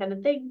the day kind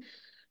of thing,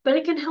 but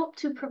it can help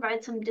to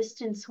provide some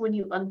distance when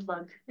you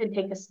unplug and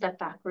take a step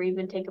back or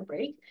even take a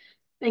break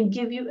and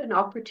give you an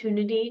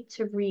opportunity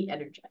to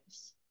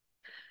re-energize.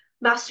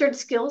 Mastered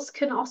skills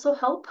can also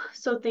help.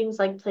 So things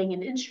like playing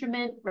an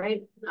instrument,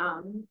 right?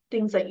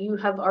 Things that you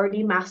have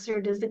already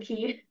mastered is the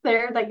key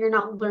there, that you're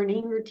not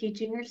learning or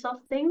teaching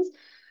yourself things.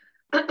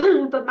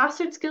 But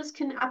mastered skills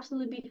can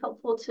absolutely be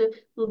helpful to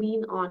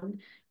lean on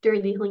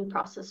during the healing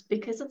process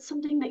because it's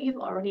something that you've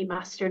already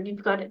mastered,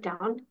 you've got it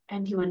down,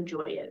 and you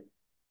enjoy it.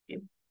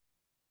 Okay.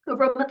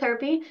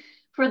 Aromatherapy,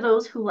 for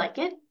those who like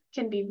it,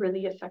 can be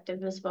really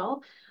effective as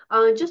well.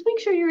 Just make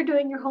sure you're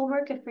doing your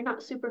homework if you're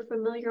not super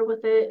familiar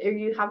with it or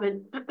you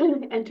haven't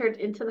entered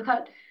into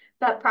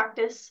that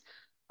practice.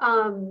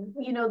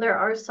 You know, there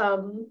are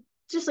some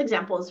just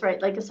examples,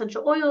 right? Like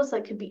essential oils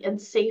that could be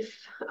unsafe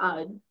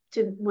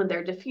to when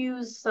they're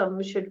diffused.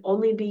 Some should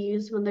only be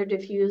used when they're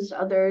diffused.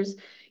 Others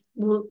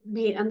will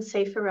be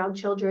unsafe around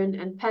children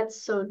and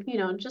pets. So, you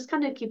know, just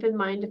kind of keep in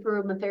mind if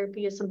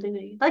aromatherapy is something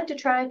that you'd like to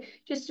try,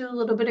 just do a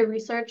little bit of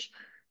research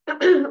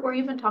or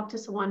even talk to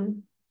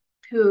someone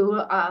who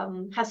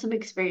has some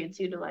experience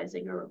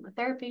utilizing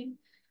aromatherapy.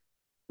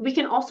 We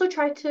can also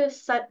try to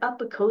set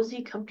up a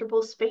cozy,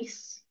 comfortable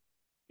space.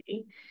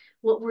 Okay?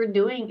 What we're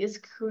doing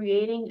is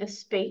creating a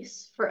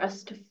space for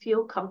us to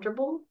feel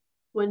comfortable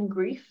when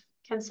grief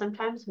can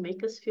sometimes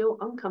make us feel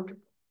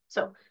uncomfortable.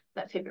 So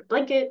that favorite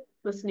blanket,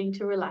 listening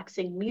to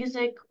relaxing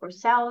music or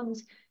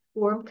sounds,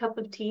 warm cup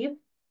of tea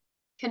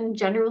can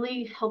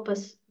generally help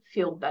us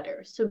feel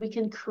better. So we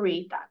can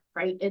create that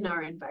right in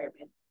our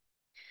environment.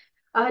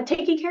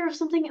 Taking care of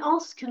something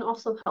else can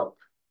also help,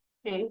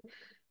 okay?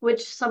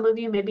 Which some of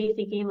you may be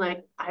thinking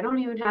like, I don't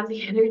even have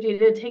the energy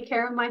to take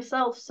care of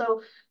myself.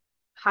 So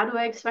how do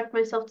I expect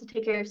myself to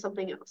take care of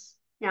something else?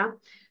 Yeah.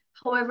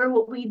 However,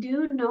 what we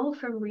do know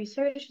from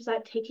research is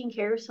that taking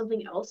care of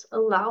something else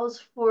allows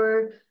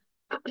for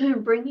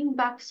bringing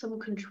back some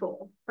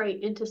control,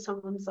 right, into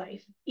someone's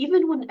life.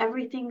 Even when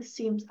everything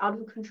seems out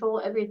of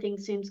control, everything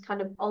seems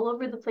kind of all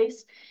over the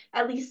place,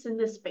 at least in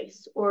this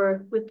space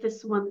or with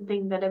this one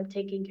thing that I'm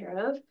taking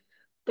care of,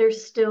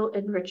 there's still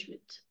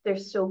enrichment,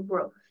 there's still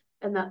growth,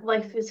 and that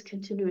life is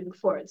continuing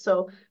forward.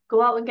 So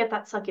go out and get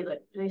that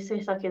succulent. And I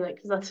say succulent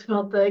because that's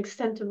about the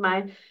extent of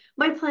my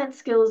plant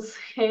skills,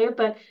 okay?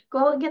 But go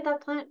out and get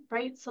that plant,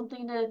 right?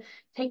 Something to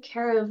take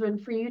care of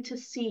and for you to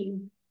see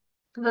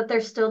that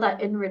there's still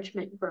that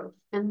enrichment, growth,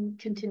 and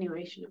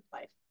continuation of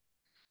life.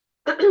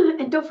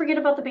 And don't forget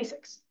about the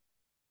basics.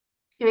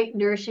 Right?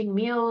 Nourishing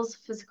meals,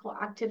 physical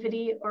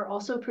activity are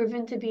also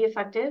proven to be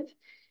effective.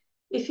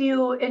 If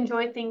you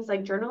enjoy things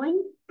like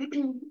journaling,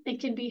 it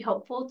can be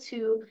helpful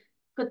to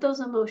put those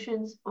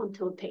emotions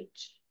onto a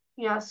page.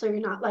 Yeah, so you're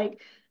not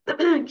like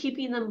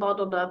keeping them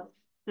bottled up,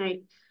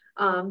 right?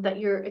 That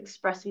you're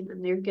expressing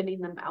them, you're getting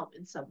them out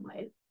in some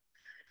way.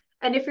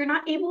 And if you're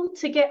not able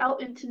to get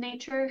out into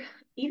nature,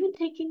 even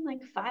taking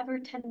like 5 or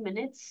 10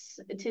 minutes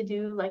to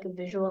do like a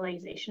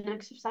visualization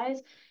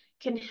exercise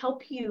can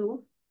help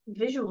you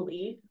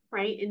visually,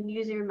 right? And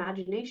use your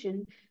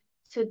imagination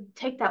to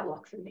take that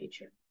walk through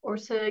nature or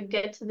to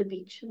get to the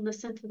beach and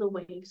listen to the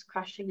waves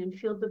crashing and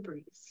feel the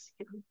breeze,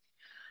 you know?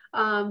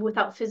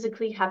 Without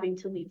physically having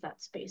to leave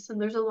that space. And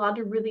there's a lot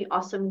of really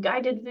awesome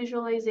guided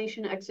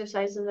visualization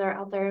exercises that are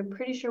out there. I'm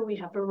pretty sure we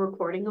have a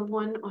recording of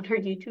one on our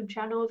YouTube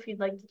channel if you'd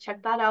like to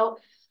check that out.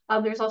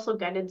 There's also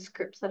guided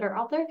scripts that are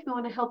out there if you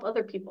want to help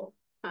other people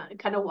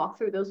kind of walk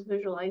through those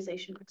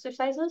visualization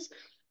exercises,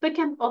 but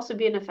can also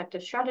be an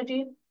effective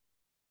strategy.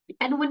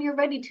 And when you're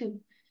ready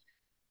to,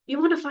 you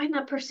want to find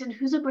that person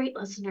who's a great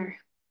listener,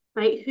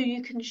 right? Who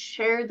you can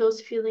share those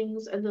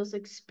feelings and those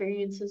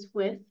experiences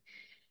with.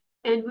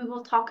 And we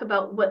will talk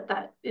about what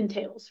that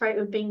entails, right?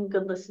 With being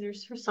good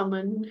listeners for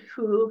someone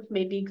who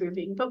may be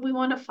grieving, but we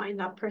want to find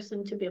that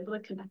person to be able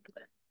to connect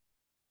with.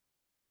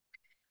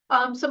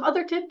 Some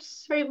other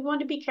tips, right? We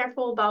want to be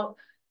careful about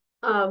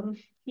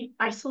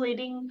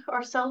isolating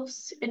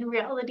ourselves. In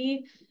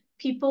reality,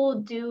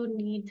 people do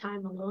need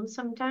time alone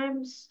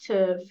sometimes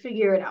to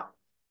figure it out,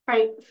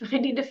 right? I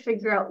need to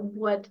figure out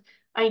what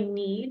I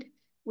need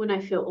when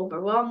I feel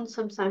overwhelmed.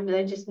 Sometimes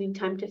I just need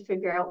time to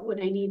figure out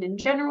what I need in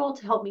general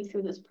to help me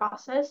through this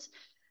process.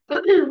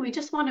 But we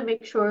just want to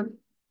make sure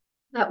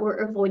that we're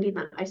avoiding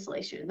that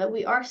isolation, that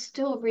we are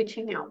still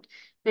reaching out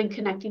and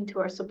connecting to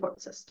our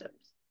support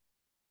systems.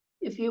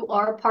 If you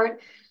are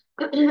part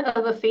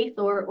of a faith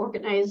or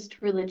organized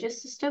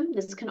religious system,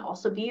 this can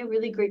also be a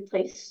really great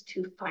place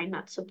to find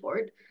that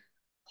support.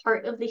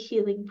 Part of the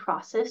healing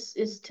process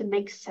is to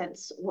make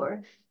sense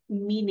or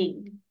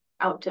meaning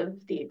out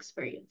of the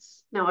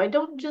experience. Now, I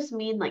don't just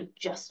mean like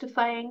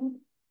justifying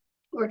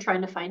or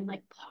trying to find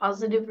like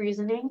positive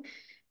reasoning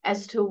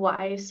as to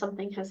why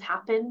something has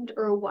happened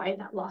or why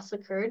that loss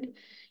occurred.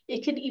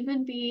 It could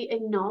even be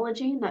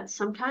acknowledging that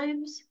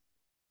sometimes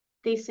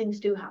these things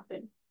do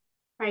happen,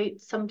 right?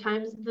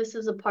 Sometimes this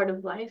is a part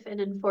of life, and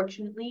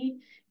unfortunately,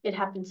 it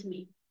happened to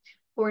me,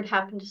 or it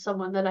happened to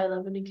someone that I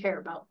love and care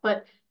about.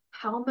 But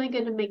how am I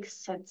going to make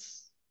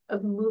sense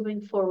of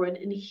moving forward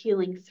and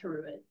healing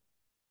through it?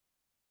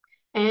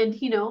 And,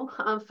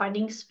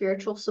 finding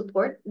spiritual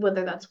support,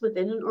 whether that's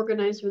within an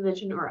organized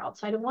religion or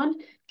outside of one,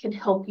 can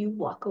help you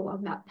walk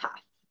along that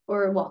path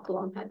or walk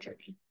along that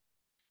journey.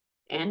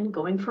 And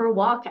going for a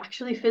walk,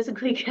 actually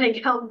physically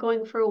getting out and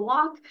going for a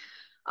walk,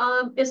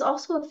 is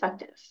also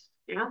effective.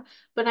 Yeah.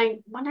 But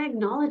when I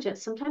acknowledge it,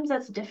 sometimes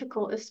that's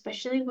difficult,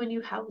 especially when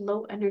you have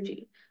low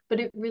energy, but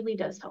it really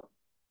does help.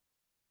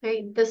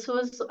 Right. This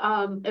was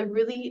a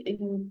really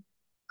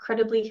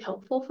incredibly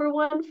helpful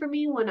for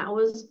me when I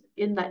was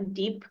in that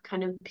deep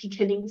kind of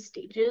beginning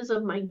stages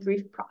of my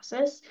grief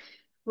process,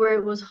 where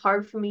it was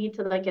hard for me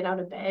to like get out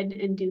of bed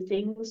and do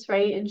things,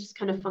 right? And just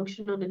kind of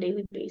function on a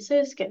daily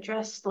basis, get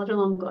dressed, let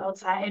alone go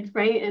outside,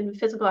 right? And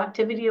physical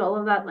activity, all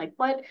of that, like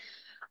what?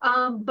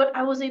 But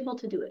I was able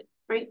to do it,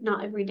 right?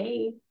 Not every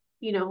day,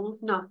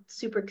 not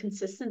super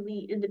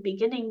consistently in the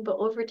beginning, but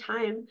over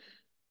time,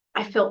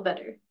 I felt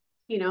better,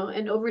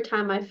 and over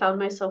time I found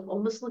myself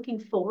almost looking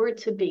forward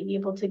to being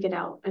able to get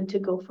out and to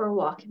go for a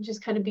walk and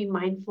just kind of be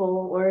mindful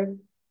or,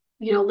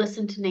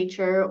 listen to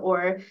nature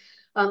or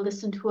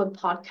listen to a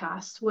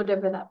podcast,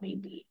 whatever that may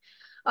be.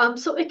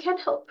 So it can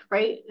help,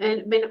 right? And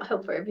it may not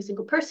help for every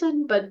single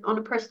person, but on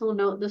a personal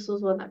note, this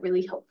was one that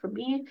really helped for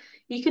me.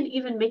 You can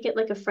even make it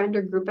like a friend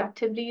or group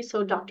activity.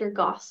 So Dr.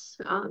 Goss,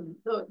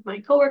 my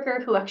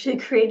coworker who actually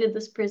created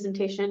this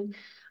presentation,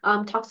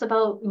 talks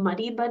about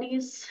muddy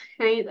buddies,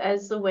 right?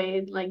 As the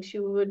way like she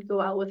would go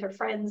out with her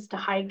friends to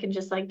hike and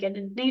just like get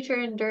in nature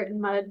and dirt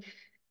and mud.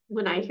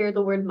 When I hear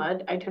the word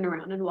mud, I turn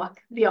around and walk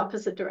the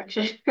opposite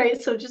direction,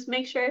 right? So just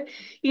make sure,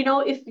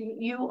 if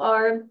you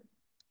are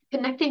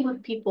connecting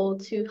with people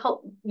to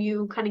help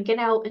you kind of get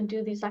out and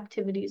do these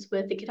activities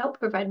with, it can help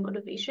provide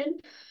motivation.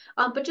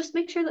 But just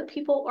make sure that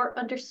people are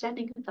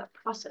understanding of that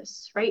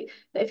process, right?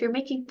 That if you're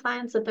making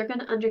plans, that they're going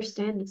to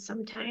understand that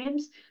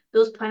sometimes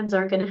those plans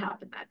aren't going to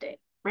happen that day,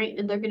 right?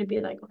 And they're going to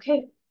be like,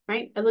 okay,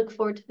 right, I look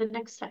forward to the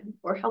next time,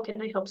 or how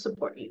can I help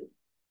support you?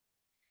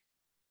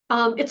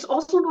 It's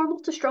also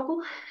normal to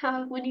struggle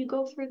when you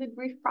go through the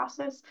grief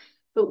process,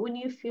 but when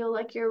you feel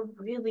like you're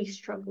really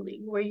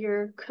struggling, where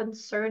you're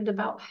concerned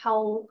about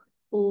how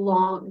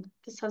long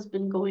this has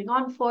been going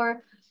on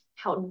for,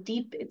 how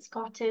deep it's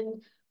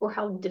gotten, or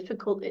how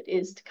difficult it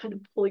is to kind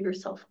of pull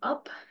yourself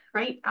up,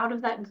 right, out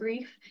of that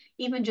grief,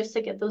 even just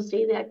to get those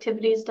daily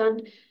activities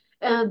done,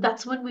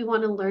 that's when we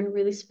want to learn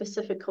really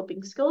specific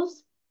coping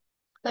skills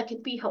that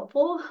could be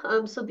helpful.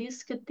 So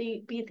these could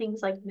be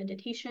things like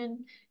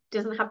meditation. It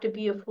doesn't have to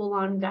be a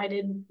full-on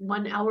guided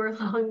 1 hour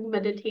long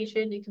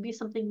meditation. It could be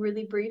something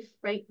really brief,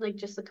 right? Like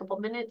just a couple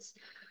minutes.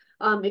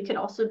 It could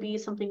also be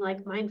something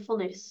like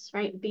mindfulness,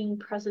 right? Being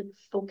present,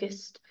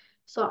 focused.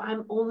 So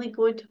I'm only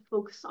going to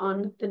focus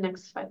on the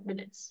next 5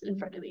 minutes in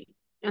front of me,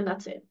 and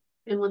that's it.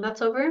 And when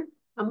that's over,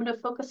 I'm going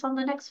to focus on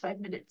the next 5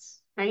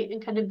 minutes, right?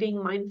 And kind of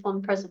being mindful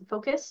and present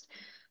focused.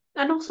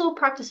 And also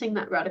practicing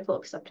that radical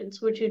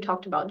acceptance, which you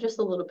talked about just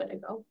a little bit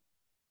ago.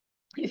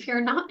 If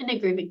you're not in a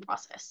grieving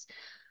process,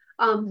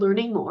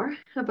 learning more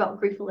about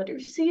grief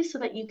literacy so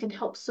that you can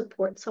help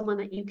support someone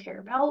that you care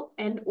about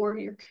and or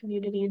your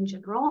community in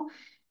general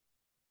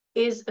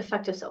is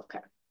effective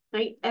self-care,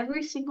 right?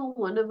 Every single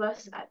one of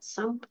us at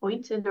some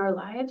point in our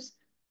lives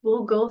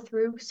will go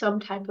through some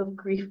type of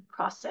grief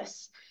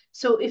process.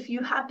 So if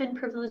you have been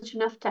privileged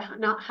enough to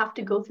not have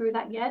to go through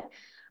that yet,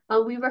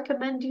 we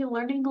recommend you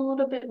learning a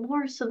little bit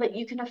more so that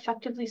you can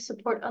effectively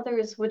support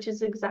others, which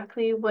is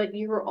exactly what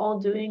you're all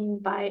doing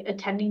by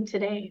attending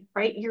today,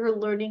 right? You're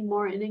learning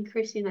more and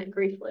increasing that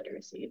grief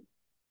literacy.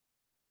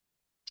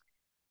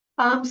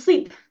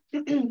 Sleep.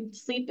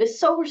 Sleep is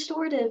so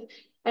restorative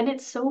and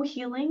it's so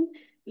healing,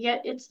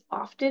 yet it's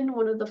often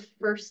one of the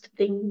first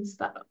things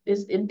that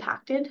is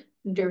impacted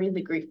during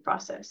the grief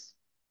process.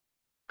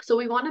 So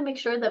we want to make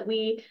sure that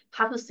we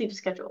have a sleep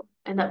schedule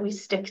and that we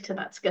stick to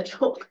that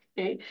schedule.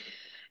 Okay?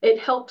 It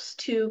helps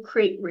to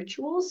create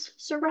rituals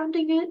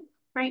surrounding it,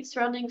 right?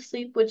 Surrounding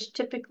sleep, which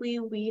typically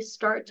we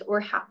start or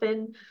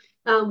happen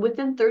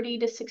within 30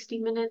 to 60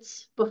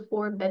 minutes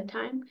before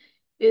bedtime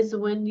is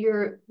when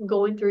you're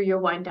going through your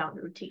wind down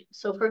routine.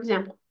 So for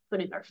example,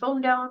 putting our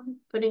phone down,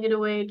 putting it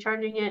away,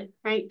 charging it,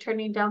 right?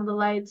 Turning down the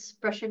lights,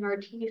 brushing our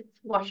teeth,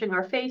 washing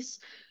our face,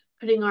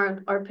 putting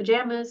our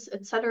pajamas,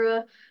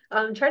 etc.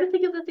 Try to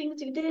think of the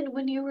things you did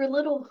when you were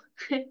little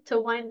to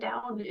wind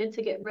down and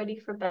to get ready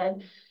for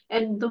bed.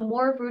 And the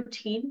more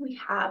routine we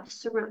have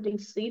surrounding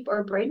sleep,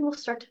 our brain will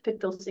start to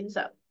pick those things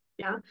up.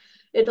 Yeah,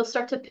 it'll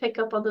start to pick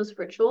up on those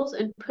rituals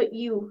and put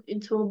you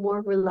into a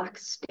more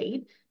relaxed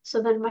state.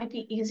 So then it might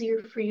be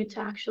easier for you to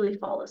actually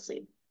fall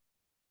asleep.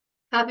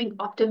 Having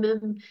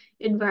optimum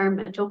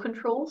environmental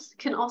controls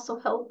can also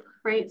help,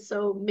 right?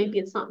 So maybe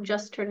it's not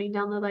just turning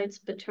down the lights,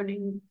 but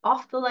turning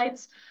off the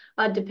lights,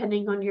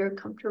 depending on your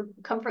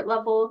comfort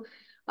level,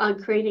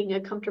 creating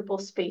a comfortable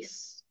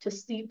space to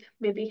sleep,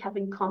 maybe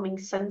having calming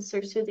scents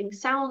or soothing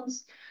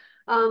sounds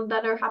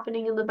that are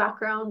happening in the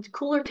background.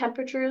 Cooler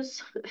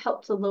temperatures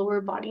help to lower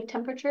body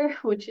temperature,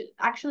 which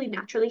actually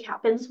naturally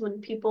happens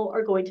when people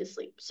are going to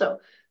sleep. So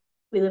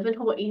we live in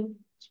Hawaii,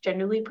 it's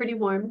generally pretty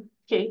warm,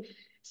 okay?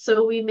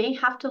 So we may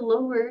have to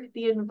lower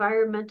the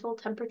environmental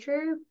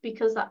temperature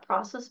because that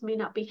process may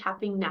not be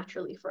happening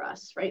naturally for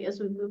us, right, as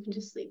we move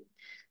into sleep.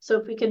 So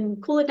if we can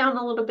cool it down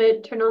a little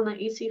bit, turn on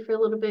that AC for a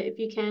little bit, if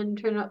you can,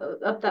 turn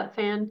up that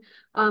fan,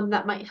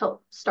 that might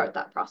help start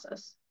that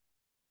process.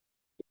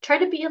 Try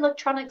to be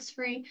electronics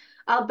free,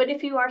 but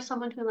if you are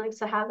someone who likes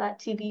to have that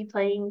TV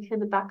playing in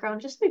the background,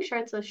 just make sure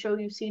it's a show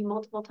you've seen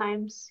multiple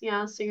times,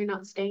 yeah, so you're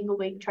not staying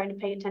awake trying to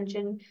pay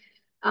attention.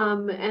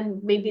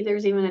 And maybe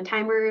there's even a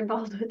timer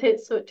involved with it,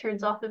 so it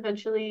turns off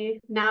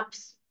eventually.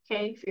 Naps,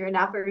 okay, if you're a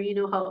napper, you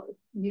know how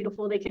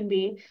beautiful they can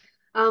be.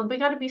 We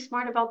got to be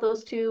smart about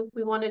those too.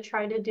 We want to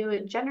try to do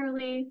it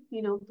generally,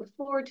 you know,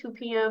 before 2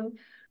 p.m.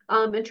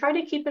 And try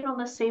to keep it on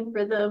the same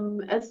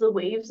rhythm as the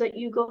waves that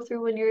you go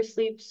through when you're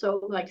asleep.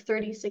 So like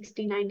 30,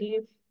 60, 90,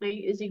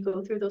 right, as you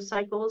go through those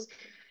cycles.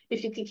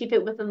 If you can keep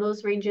it within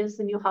those ranges,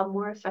 then you'll have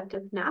more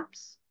effective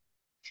naps.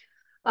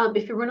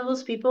 If you're one of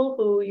those people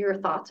who your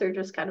thoughts are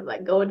just kind of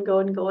like going,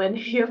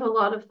 you have a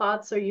lot of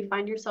thoughts, or you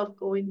find yourself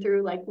going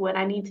through like what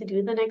I need to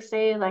do the next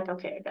day, like,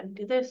 okay, I gotta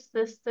do this,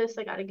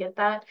 I gotta get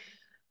that.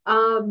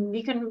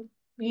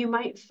 You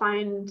might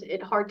find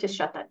it hard to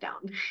shut that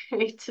down,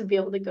 right? To be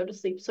able to go to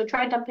sleep. So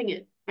try dumping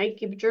it, right?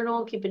 Keep a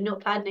journal, keep a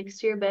notepad next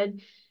to your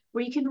bed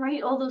where you can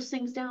write all those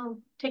things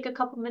down. Take a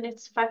couple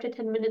minutes, 5 to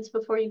 10 minutes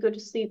before you go to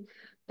sleep.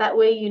 That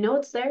way you know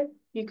it's there.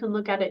 You can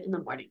look at it in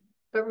the morning.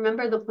 But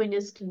remember, the point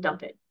is to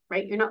dump it,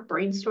 right? You're not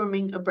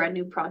brainstorming a brand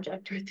new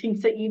project or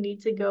things that you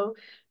need to go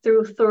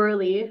through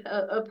thoroughly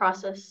a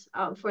process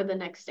for the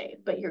next day,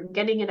 but you're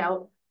getting it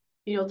out.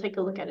 You'll take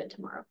a look at it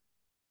tomorrow.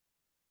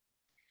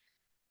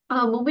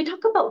 When we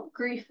talk about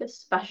grief,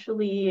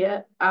 especially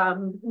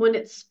when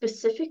it's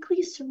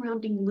specifically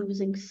surrounding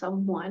losing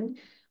someone,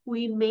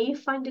 we may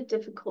find it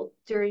difficult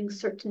during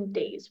certain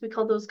days. We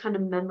call those kind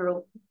of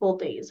memorable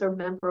days or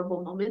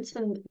memorable moments.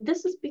 And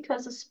this is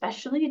because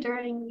especially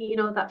during,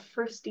 that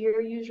first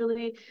year,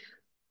 usually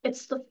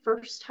it's the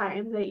first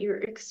time that you're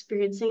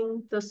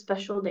experiencing those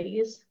special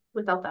days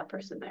without that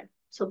person there.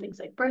 So things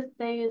like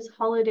birthdays,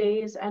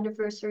 holidays,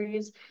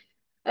 anniversaries.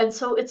 And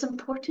so it's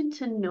important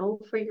to know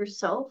for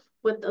yourself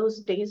what those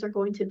days are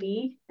going to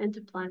be and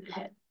to plan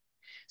ahead.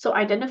 So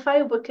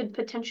identify what could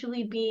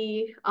potentially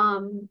be,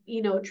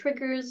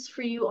 triggers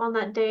for you on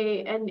that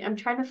day. And I'm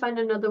trying to find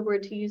another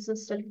word to use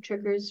instead of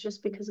triggers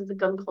just because of the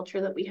gun culture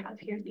that we have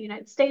here in the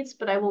United States,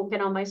 but I won't get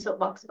on my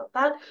soapbox about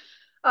that.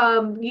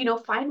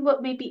 Find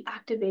what may be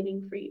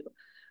activating for you.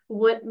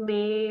 What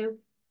may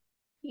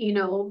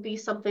be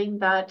something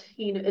that,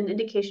 an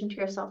indication to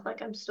yourself,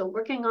 like I'm still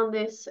working on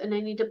this and I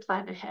need to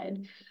plan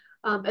ahead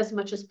as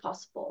much as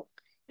possible.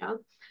 Yeah.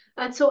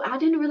 And so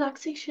add in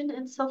relaxation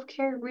and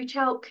self-care, reach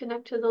out,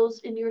 connect to those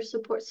in your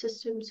support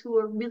systems who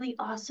are really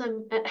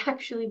awesome at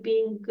actually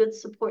being good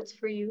supports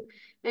for you,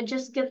 and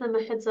just give them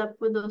a heads up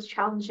when those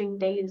challenging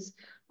days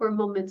or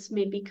moments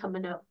may be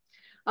coming up.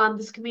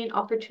 This can be an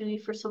opportunity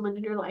for someone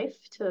in your life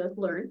to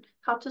learn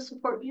how to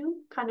support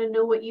you, kind of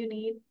know what you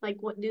need, like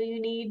what do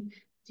you need?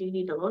 Do you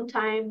need alone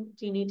time?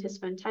 Do you need to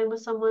spend time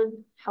with someone?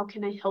 How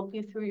can I help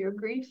you through your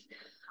grief?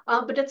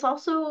 But it's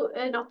also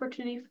an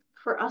opportunity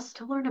for us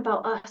to learn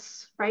about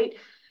us, right?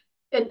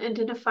 And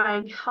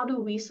identifying how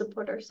do we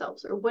support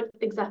ourselves, or what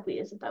exactly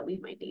is it that we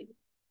might need.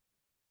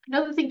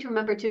 Another thing to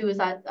remember too is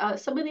that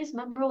some of these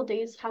memorable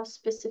days have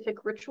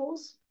specific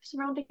rituals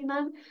surrounding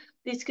them.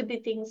 These could be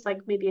things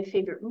like maybe a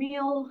favorite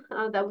meal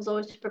that was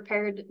always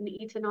prepared and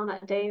eaten on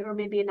that day, or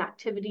maybe an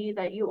activity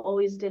that you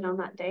always did on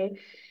that day.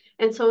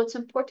 And so it's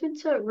important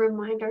to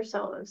remind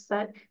ourselves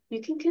that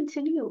you can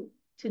continue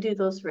to do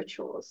those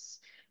rituals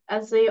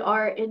as they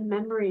are in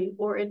memory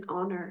or in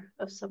honor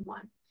of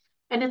someone.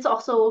 And it's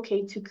also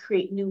okay to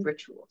create new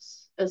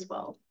rituals as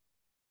well.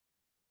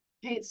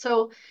 Okay,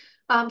 so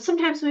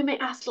sometimes we may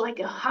ask, like,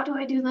 how do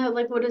I do that?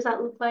 Like, what does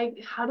that look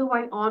like? How do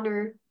I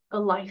honor a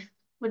life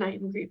when I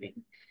am grieving?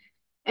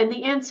 And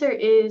the answer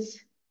is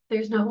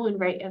there's no one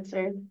right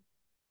answer.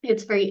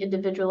 It's very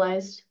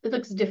individualized. It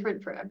looks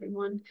different for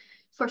everyone.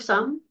 For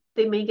some,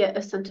 they may get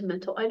a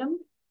sentimental item,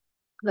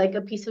 like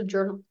a piece of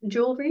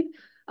jewelry,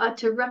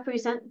 to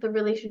represent the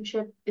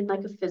relationship in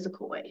like a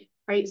physical way,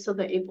 right? So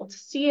they're able to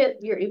see it,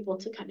 you're able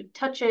to kind of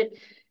touch it,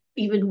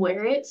 even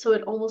wear it. So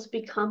it almost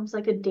becomes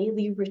like a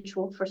daily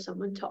ritual for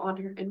someone to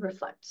honor and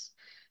reflect.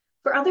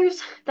 For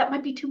others, that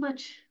might be too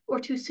much or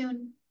too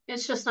soon.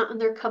 It's just not in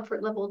their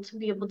comfort level to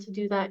be able to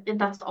do that, and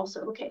that's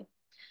also okay.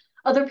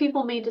 Other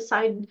people may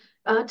decide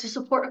to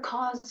support a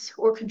cause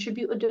or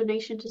contribute a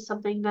donation to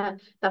something that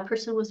that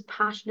person was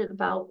passionate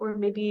about, or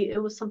maybe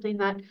it was something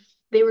that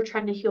they were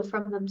trying to heal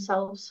from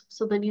themselves.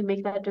 So then you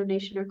make that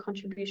donation or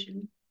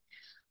contribution.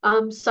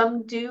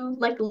 Some do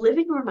like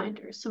living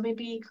reminders. So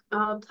maybe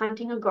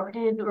planting a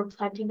garden or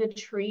planting a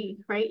tree,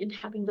 right? And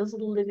having those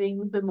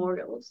living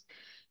memorials.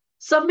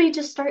 Some may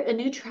just start a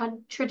new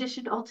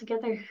tradition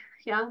altogether.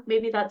 Yeah,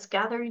 maybe that's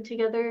gathering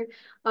together,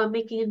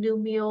 making a new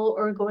meal,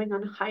 or going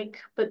on a hike,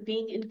 but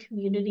being in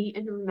community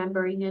and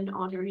remembering and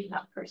honoring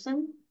that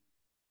person.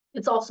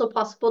 It's also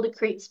possible to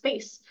create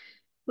space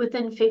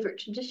within favorite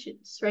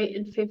traditions, right?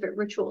 And favorite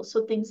rituals.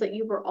 So things that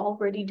you were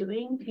already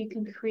doing, you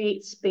can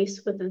create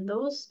space within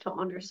those to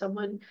honor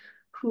someone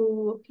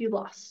who you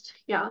lost.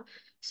 Yeah.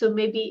 So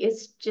maybe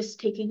it's just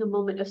taking a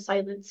moment of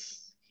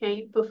silence,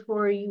 okay,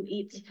 before you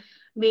eat.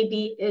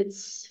 Maybe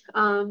it's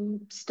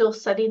still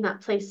setting that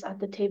place at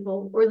the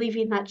table or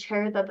leaving that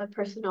chair that the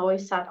person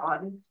always sat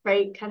on,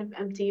 right? Kind of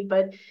empty,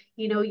 but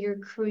you know, you're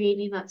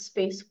creating that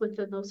space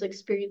within those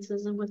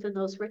experiences and within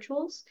those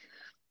rituals.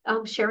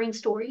 Sharing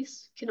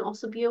stories can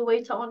also be a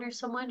way to honor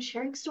someone,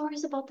 sharing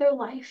stories about their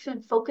life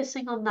and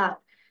focusing on that,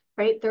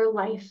 right? Their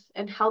life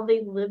and how they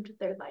lived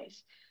their life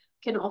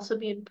can also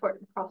be an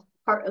important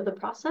part of the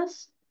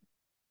process.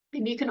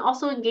 And you can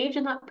also engage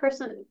in that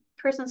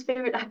person's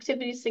favorite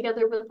activities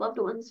together with loved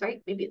ones,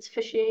 right? Maybe it's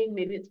fishing,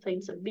 maybe it's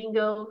playing some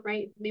bingo,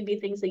 right? Maybe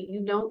things that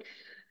you don't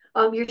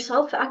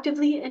yourself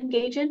actively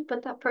engage in,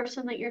 but that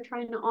person that you're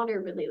trying to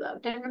honor really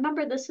loved. And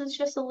remember, this is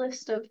just a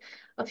list of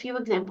a few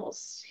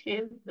examples,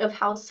 okay, of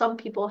how some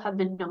people have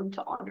been known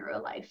to honor a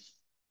life.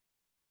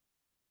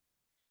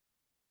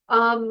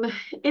 Um,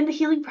 in the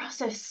healing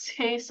process,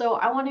 okay, so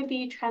I want to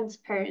be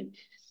transparent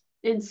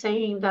in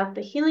saying that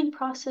the healing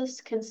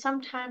process can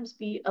sometimes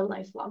be a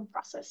lifelong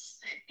process.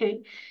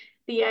 Okay?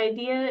 The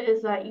idea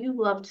is that you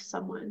loved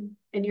someone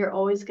and you're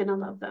always going to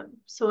love them.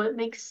 So it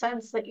makes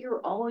sense that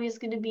you're always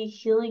going to be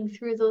healing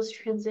through those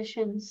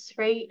transitions,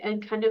 right?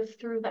 And kind of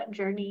through that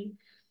journey.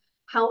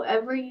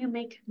 However, you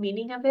make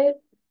meaning of it,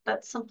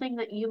 that's something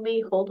that you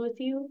may hold with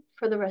you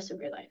for the rest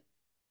of your life.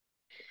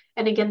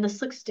 And again,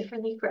 this looks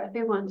differently for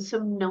everyone. So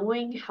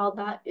knowing how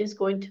that is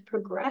going to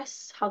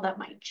progress, how that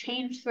might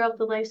change throughout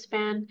the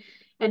lifespan,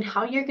 and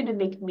how you're going to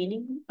make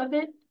meaning of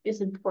it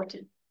is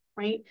important,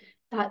 right?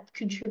 That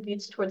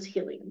contributes towards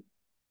healing.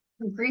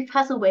 Grief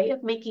has a way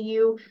of making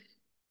you,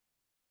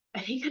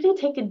 I think, kind of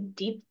take a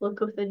deep look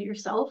within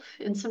yourself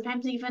and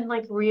sometimes even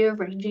like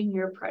rearranging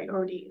your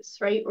priorities,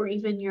 right? Or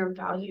even your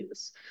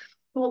values.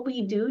 What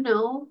we do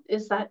know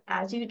is that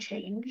as you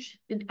change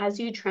and as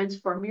you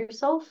transform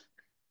yourself,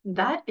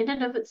 that in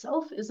and of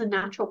itself is a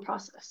natural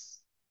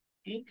process.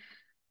 Okay?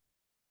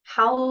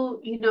 How,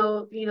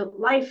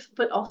 life,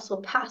 but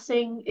also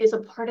passing is a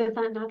part of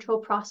that natural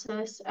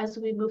process as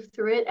we move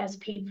through it, as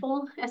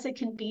painful as it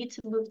can be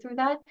to move through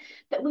that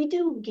we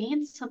do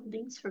gain some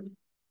things from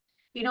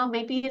it.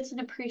 Maybe it's an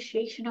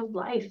appreciation of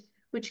life,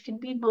 which can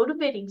be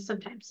motivating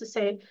sometimes to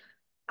say,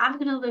 I'm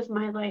going to live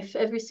my life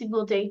every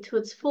single day to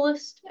its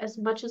fullest as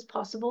much as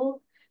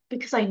possible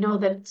because I know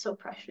that it's so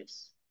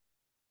precious.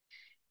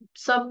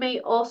 Some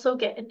may also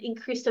get an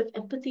increase of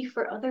empathy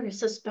for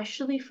others,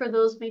 especially for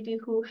those maybe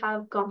who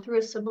have gone through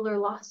a similar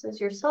loss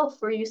as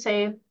yourself, where you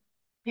say,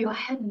 I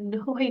had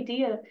no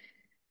idea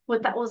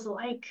what that was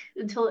like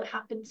until it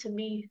happened to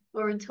me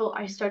or until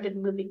I started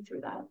moving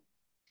through that.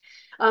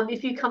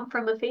 If you come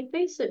from a faith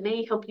base, it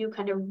may help you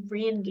kind of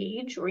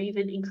re-engage or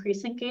even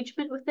increase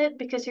engagement with it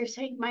because you're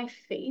saying my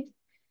faith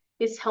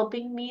is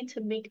helping me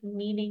to make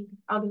meaning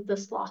out of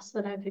this loss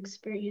that I've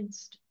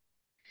experienced.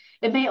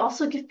 It may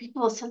also give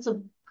people a sense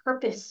of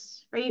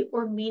purpose, right?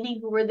 Or meaning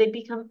where they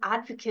become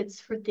advocates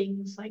for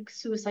things like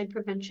suicide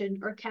prevention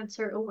or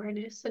cancer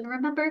awareness. And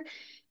remember,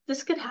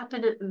 this could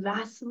happen at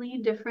vastly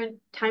different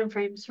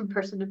timeframes from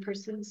person to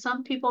person.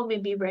 Some people may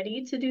be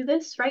ready to do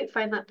this, right?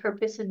 Find that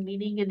purpose and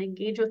meaning and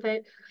engage with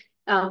it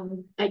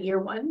at year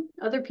one.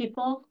 Other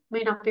people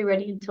may not be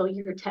ready until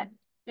year 10.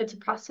 It's a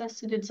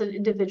process and it's an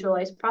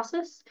individualized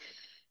process.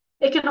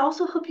 It can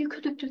also help you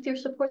connect with your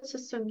support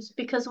systems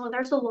because when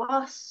there's a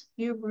loss,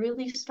 you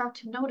really start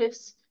to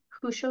notice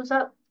who shows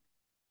up,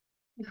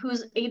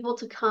 who's able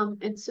to come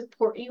and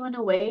support you in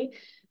a way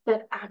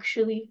that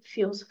actually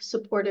feels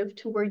supportive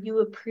to where you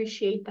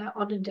appreciate that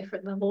on a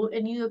different level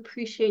and you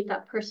appreciate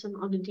that person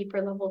on a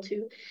deeper level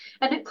too.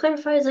 And it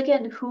clarifies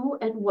again who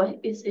and what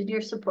is in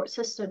your support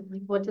system.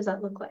 Like, what does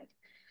that look like?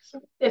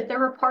 If there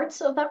were parts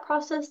of that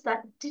process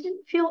that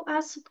didn't feel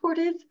as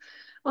supportive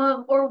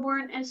or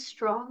weren't as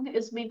strong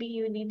as maybe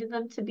you needed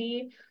them to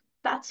be,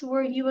 that's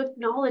where you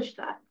acknowledge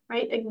that,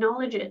 right?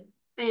 Acknowledge it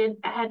and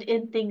add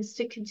in things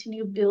to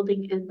continue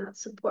building in that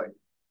support.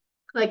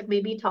 Like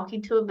maybe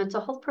talking to a mental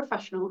health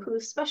professional who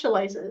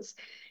specializes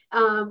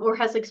or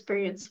has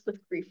experience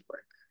with grief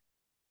work.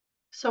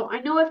 So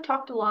I know I've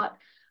talked a lot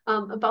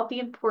about the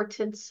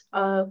importance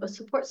of a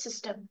support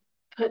system.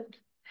 But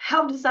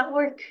how does that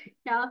work?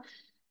 Yeah,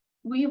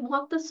 we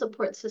want the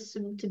support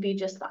system to be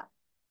just that,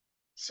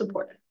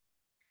 supportive.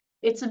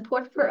 It's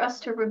important for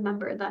us to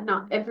remember that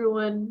not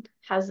everyone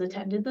has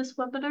attended this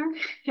webinar,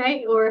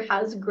 right? Or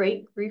has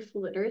great grief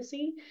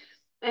literacy.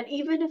 And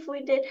even if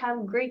we did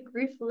have great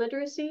grief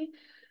literacy,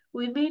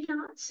 we may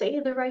not say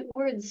the right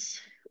words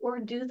or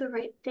do the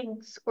right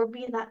things or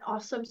be that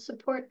awesome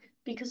support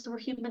because we're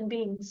human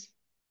beings.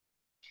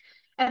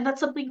 And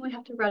that's something we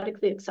have to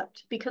radically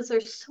accept because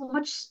there's so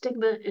much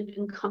stigma and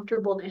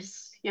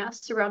uncomfortableness, yeah,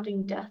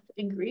 surrounding death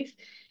and grief,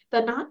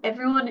 that not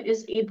everyone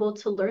is able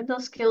to learn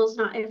those skills,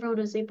 not everyone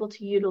is able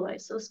to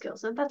utilize those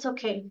skills, and that's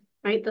okay,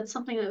 right? That's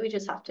something that we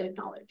just have to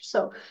acknowledge.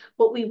 So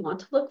what we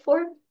want to look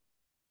for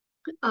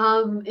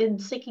in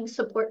seeking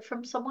support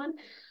from someone,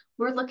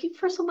 we're looking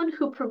for someone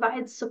who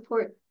provides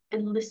support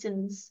and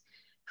listens,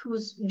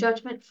 who's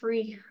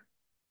judgment-free,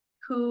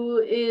 who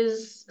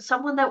is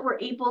someone that we're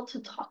able to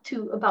talk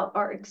to about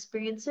our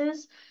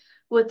experiences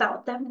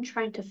without them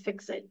trying to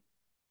fix it.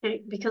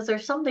 Okay? Because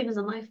there's some things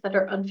in life that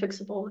are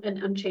unfixable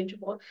and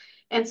unchangeable.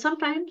 And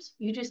sometimes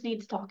you just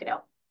need to talk it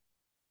out.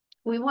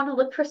 We want to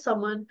look for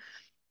someone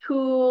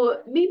who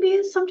maybe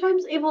is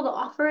sometimes able to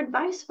offer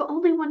advice, but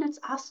only when it's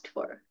asked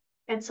for.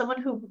 And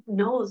someone who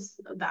knows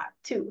that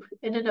too,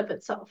 in and of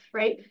itself,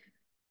 right?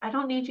 I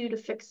don't need you to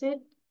fix it.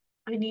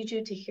 I need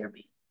you to hear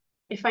me.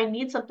 If I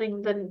need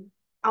something, then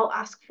I'll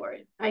ask for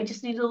it. I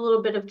just need a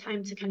little bit of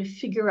time to kind of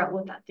figure out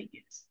what that thing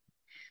is.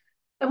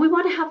 And we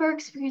want to have our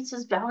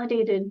experiences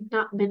validated,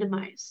 not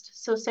minimized.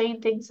 So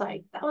saying things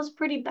like, that was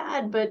pretty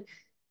bad, but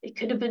it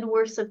could have been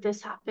worse if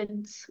this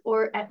happened,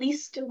 or at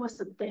least it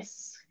wasn't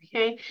this,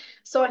 okay?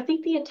 So I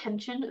think the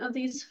intention of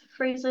these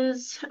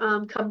phrases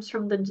comes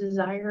from the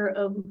desire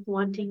of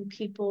wanting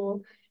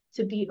people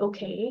to be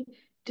okay,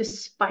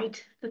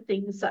 despite the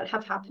things that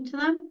have happened to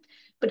them,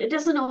 but it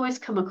doesn't always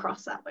come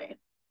across that way,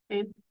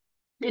 okay?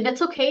 And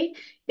it's okay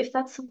if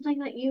that's something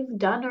that you've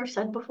done or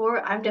said before.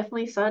 I've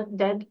definitely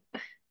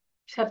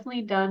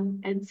definitely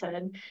done and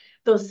said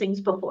those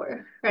things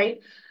before, right?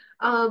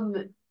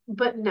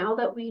 But now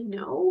that we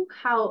know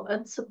how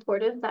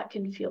unsupportive that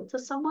can feel to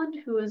someone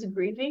who is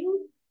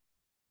grieving,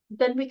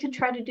 then we can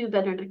try to do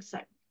better next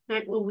time,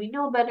 right? When we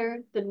know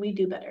better, then we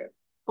do better,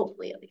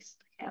 hopefully at least.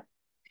 Yeah.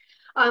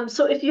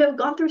 So if you have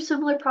gone through a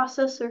similar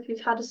process or if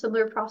you've had a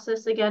similar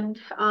process, again,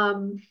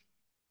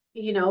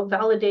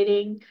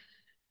 validating,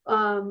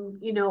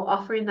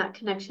 offering that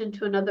connection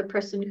to another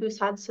person who's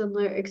had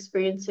similar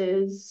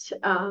experiences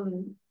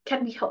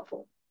can be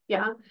helpful.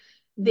 Yeah.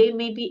 They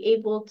may be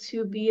able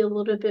to be a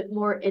little bit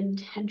more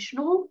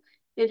intentional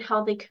in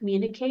how they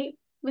communicate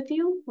with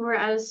you,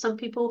 whereas some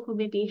people who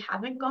maybe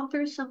haven't gone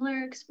through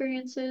similar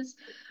experiences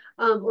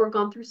or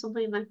gone through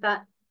something like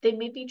that, they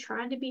may be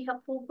trying to be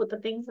helpful, but the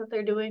things that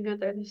they're doing or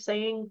they're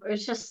saying, or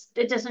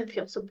it doesn't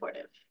feel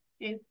supportive.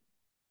 Okay?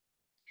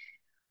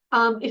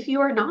 If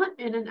you are not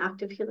in an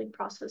active healing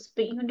process,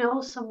 but you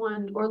know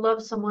someone or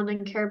love someone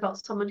and care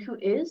about someone who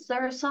is,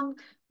 there are some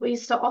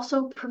ways to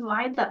also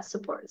provide that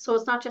support. So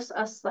it's not just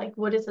us, like,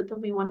 what is it that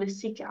we want to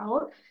seek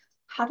out?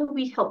 How do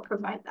we help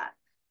provide that?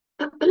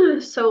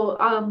 So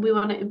we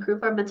want to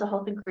improve our mental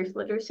health and grief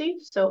literacy.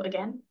 So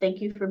again, thank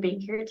you for being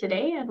here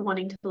today and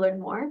wanting to learn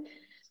more.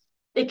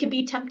 It can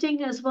be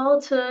tempting as well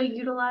to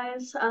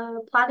utilize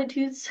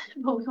platitudes,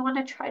 but we want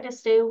to try to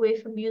stay away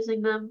from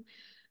using them.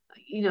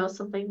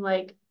 Something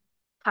like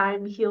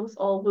time heals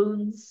all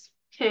wounds,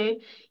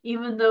 okay?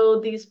 Even though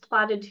these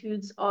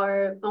platitudes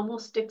are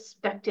almost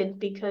expected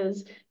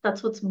because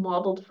that's what's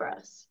modeled for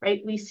us,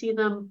 right? We see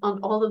them on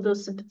all of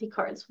those sympathy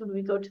cards when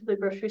we go to the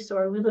grocery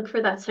store. We look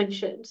for that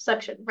section,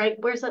 right?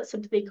 Where's that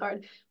sympathy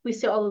card? We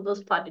see all of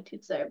those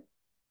platitudes there.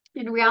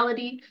 In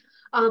reality,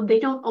 they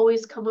don't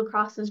always come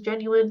across as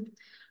genuine.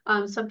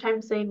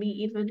 Sometimes they may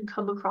even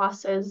come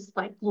across as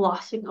like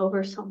glossing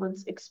over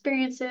someone's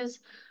experiences.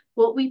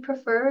 What we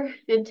prefer,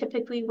 and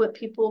typically what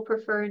people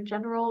prefer in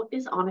general,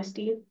 is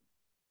honesty.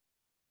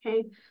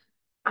 Okay,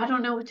 I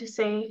don't know what to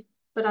say,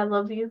 but I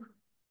love you.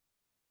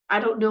 I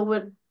don't know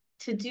what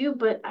to do,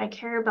 but I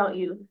care about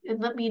you. And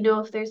let me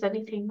know if there's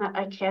anything that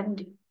I can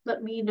do.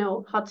 Let me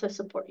know how to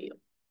support you.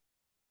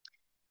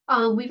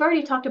 We've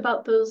already talked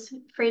about those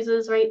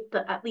phrases, right?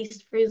 The at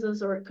least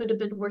phrases, or it could have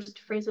been worst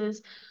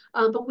phrases.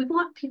 But we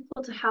want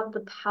people to have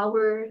the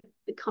power,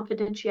 the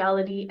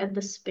confidentiality, and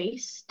the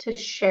space to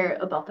share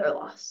about their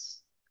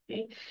loss.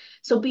 Okay.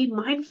 So be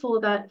mindful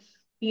that,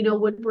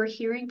 when we're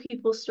hearing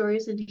people's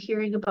stories and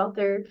hearing about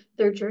their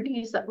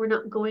journeys, that we're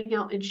not going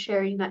out and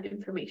sharing that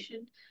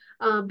information.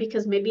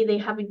 Because maybe they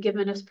haven't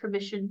given us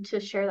permission to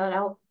share that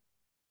out,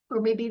 or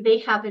maybe they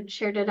haven't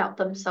shared it out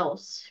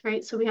themselves,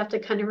 right? So we have to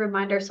kind of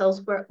remind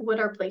ourselves what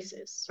our place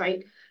is,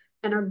 right?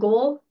 And our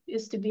goal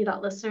is to be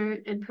that listener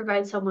and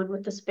provide someone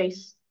with the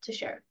space to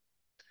share.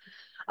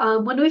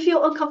 When we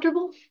feel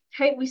uncomfortable,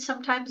 right, we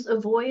sometimes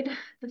avoid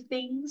the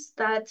things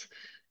that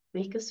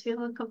make us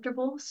feel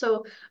uncomfortable.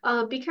 So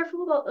be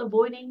careful about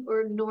avoiding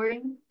or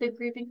ignoring the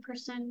grieving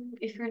person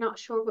if you're not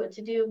sure what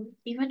to do,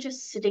 even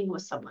just sitting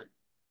with someone,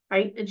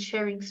 right? And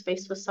sharing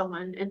space with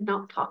someone and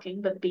not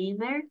talking, but being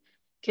there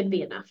can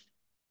be enough.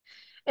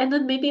 And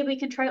then maybe we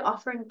can try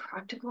offering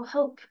practical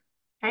help,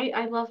 right?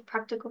 I love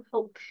practical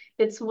help.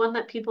 It's one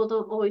that people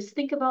don't always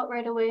think about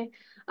right away,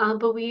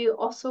 but we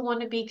also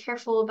want to be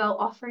careful about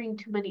offering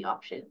too many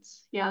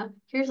options. Yeah,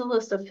 here's a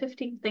list of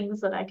 15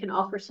 things that I can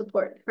offer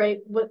support, right?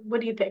 What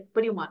do you pick?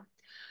 What do you want?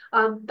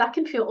 That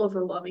can feel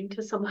overwhelming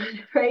to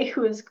someone, right,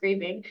 who is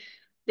grieving.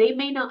 They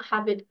may not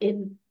have it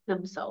in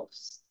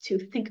themselves to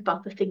think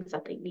about the things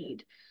that they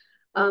need.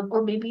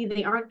 Or maybe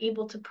they aren't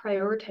able to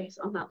prioritize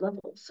on that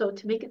level. So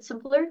to make it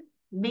simpler,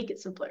 make it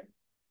simpler.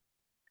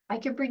 I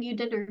can bring you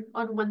dinner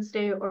on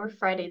Wednesday or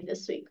Friday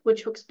this week.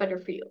 Which looks better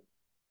for you?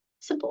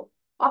 Simple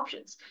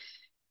options.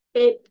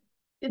 It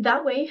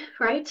that way,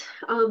 right?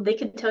 They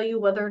can tell you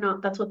whether or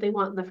not that's what they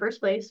want in the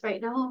first place.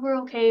 Right now,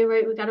 we're okay,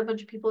 right? We got a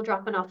bunch of people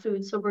dropping off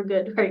food, so we're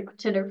good, right?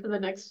 Dinner for the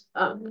next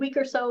week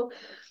or so.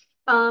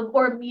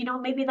 Or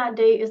maybe that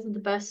day isn't the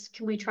best.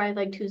 Can we try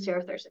like Tuesday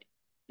or Thursday?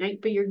 Right?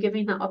 But you're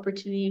giving that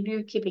opportunity and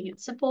you're keeping it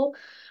simple.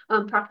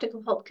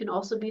 Practical help can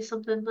also be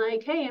something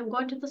like, hey, I'm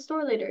going to the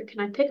store later.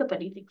 Can I pick up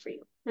anything for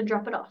you and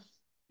drop it off?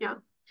 Yeah.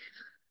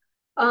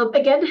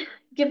 Again,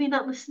 giving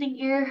that listening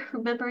ear,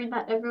 remembering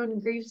that everyone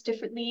grieves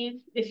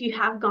differently. If you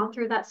have gone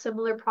through that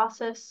similar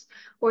process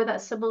or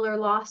that similar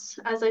loss,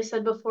 as I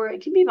said before,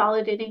 it can be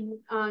validating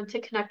to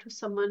connect with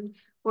someone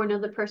or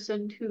another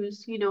person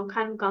who's,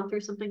 kind of gone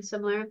through something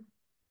similar.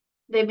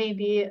 They may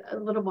be a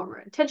little more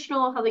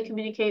intentional how they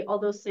communicate, all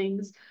those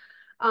things.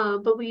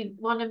 But we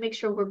want to make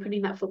sure we're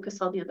putting that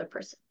focus on the other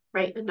person,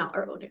 right? And not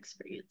our own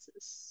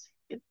experiences.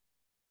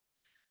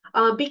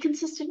 Be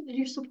consistent in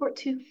your support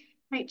too,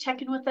 right?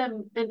 Check in with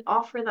them and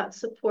offer that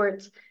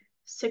support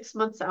 6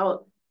 months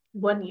out,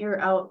 1 year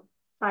out,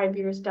 5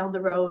 years down the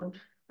road,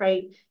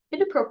 right?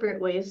 In appropriate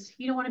ways.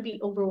 You don't want to be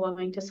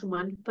overwhelming to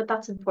someone, but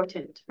that's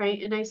important,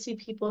 right? And I see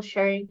people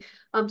sharing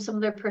some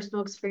of their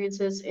personal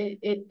experiences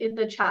in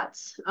the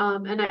chats.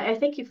 And I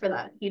thank you for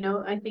that.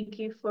 I thank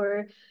you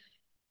for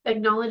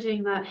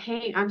acknowledging that,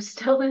 hey, I'm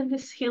still in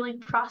this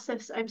healing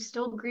process. I'm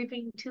still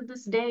grieving to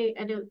this day.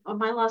 And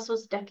my loss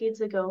was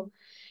decades ago.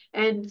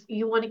 And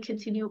you want to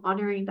continue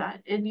honoring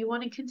that. And you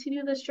want to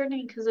continue this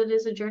journey because it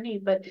is a journey.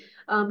 But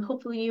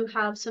hopefully you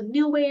have some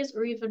new ways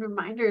or even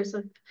reminders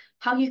of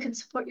how you can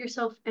support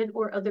yourself and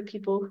or other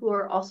people who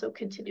are also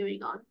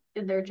continuing on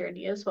in their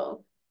journey as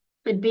well.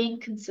 And being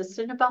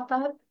consistent about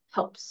that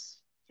helps.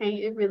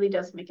 Okay? It really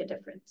does make a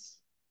difference.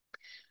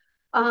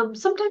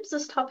 Sometimes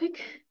this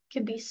topic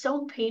can be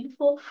so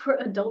painful for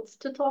adults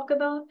to talk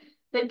about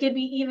that it can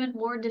be even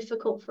more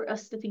difficult for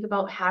us to think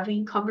about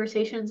having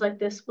conversations like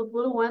this with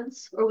little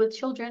ones or with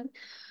children.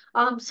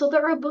 So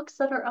there are books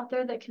that are out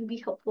there that can be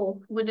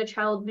helpful when a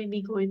child may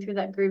be going through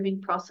that grieving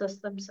process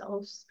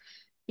themselves.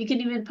 You can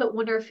even put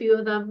one or a few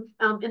of them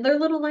in their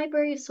little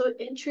library so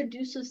it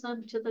introduces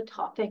them to the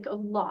topic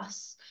of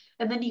loss.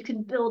 And then you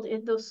can build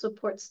in those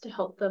supports to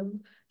help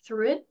them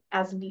through it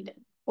as needed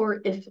or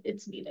if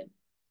it's needed.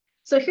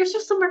 So here's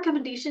just some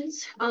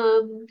recommendations.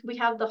 We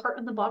have The Heart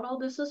in the Bottle.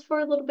 This is for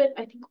a little bit,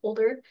 I think,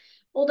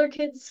 older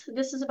kids.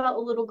 This is about a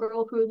little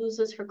girl who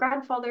loses her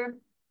grandfather.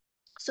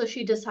 So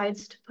she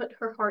decides to put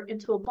her heart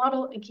into a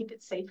bottle and keep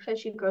it safe as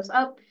she grows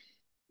up.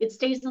 It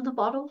stays in the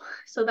bottle,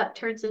 so that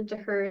turns into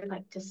her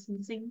like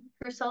distancing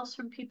herself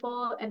from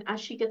people. And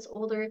as she gets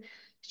older,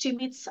 she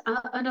meets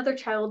another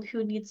child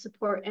who needs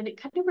support, and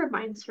it kind of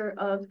reminds her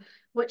of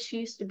what she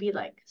used to be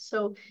like.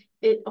 So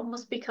it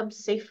almost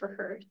becomes safe for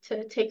her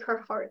to take her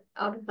heart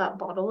out of that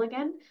bottle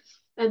again.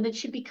 And then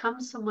she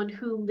becomes someone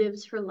who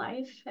lives her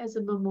life as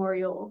a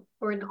memorial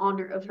or in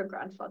honor of her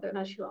grandfather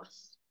that she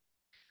lost.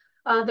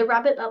 The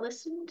Rabbit That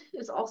Listened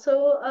is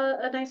also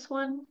a nice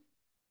one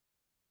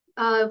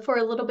for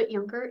a little bit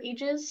younger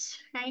ages,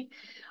 right?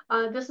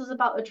 This is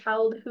about a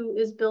child who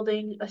is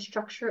building a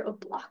structure of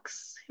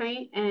blocks,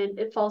 right? And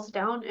it falls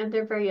down and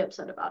they're very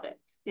upset about it,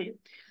 right?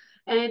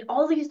 And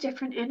all these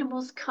different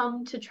animals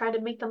come to try to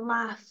make them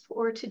laugh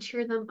or to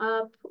cheer them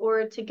up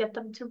or to get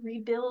them to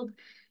rebuild.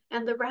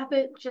 And the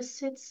rabbit just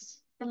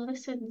sits and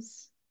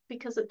listens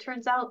because it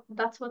turns out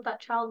that's what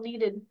that child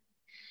needed.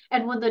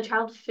 And when the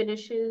child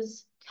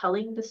finishes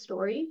telling the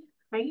story,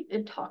 right,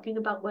 and talking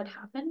about what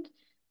happened,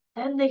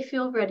 then they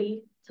feel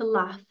ready to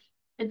laugh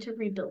and to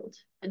rebuild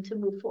and to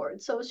move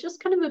forward. So it's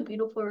just kind of a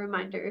beautiful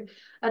reminder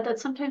that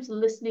sometimes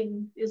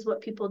listening is what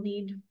people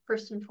need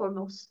first and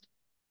foremost.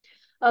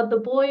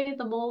 The Boy,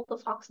 the Mole, the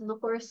Fox, and the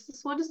Horse.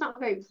 This one is not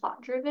very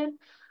plot driven,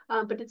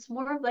 but it's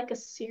more of like a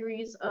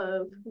series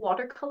of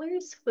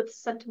watercolors with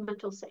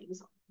sentimental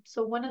sayings.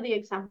 So one of the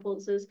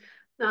examples is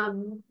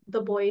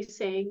the boy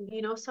saying,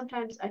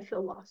 sometimes I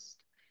feel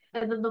lost.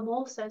 And then the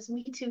mole says,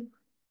 me too,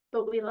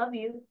 but we love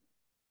you,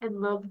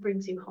 and love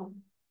brings you home.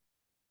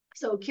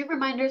 So cute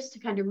reminders to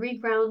kind of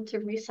reground, to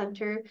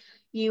recenter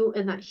you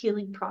in that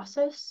healing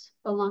process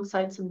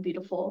alongside some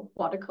beautiful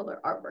watercolor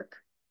artwork.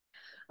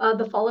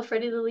 The Fall of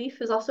Freddie the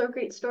Leaf is also a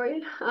great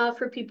story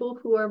for people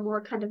who are more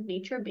kind of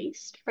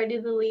nature-based. Freddie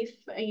the Leaf,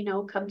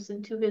 comes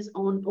into his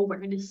own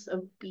awareness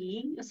of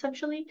being,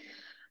 essentially.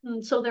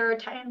 So there are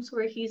times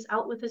where he's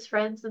out with his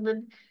friends and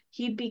then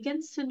he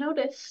begins to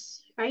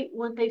notice, right,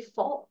 when they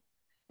fall.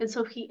 And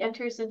so he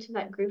enters into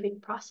that grieving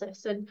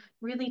process and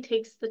really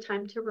takes the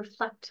time to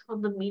reflect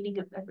on the meaning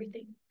of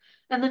everything.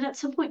 And then at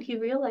some point, he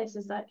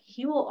realizes that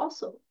he will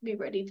also be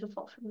ready to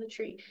fall from the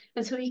tree.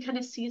 And so he kind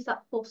of sees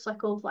that full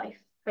cycle of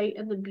life, right,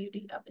 and the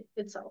beauty of it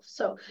itself.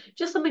 So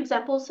just some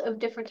examples of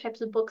different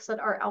types of books that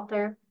are out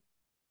there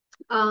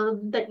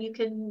that you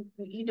can,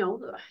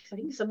 I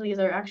think some of these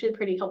are actually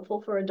pretty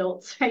helpful for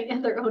adults, right,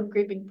 in their own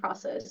grieving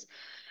process.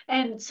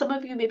 And some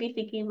of you may be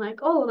thinking like,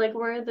 oh, like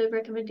where are the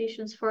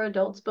recommendations for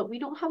adults? But we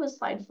don't have a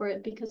slide for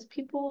it because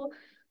people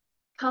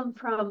come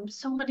from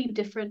so many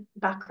different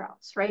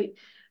backgrounds, right?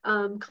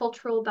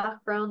 Cultural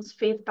backgrounds,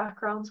 faith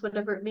backgrounds,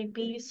 whatever it may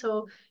be.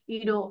 So,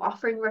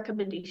 offering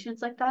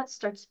recommendations like that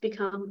starts to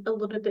become a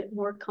little bit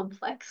more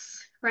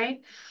complex,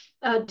 right?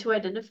 To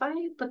identify,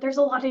 but there's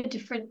a lot of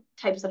different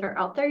types that are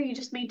out there. You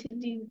just need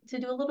to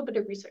do a little bit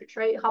of research,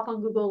 right? Hop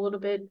on Google a little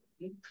bit,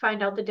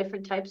 find out the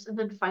different types, and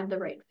then find the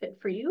right fit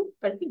for you.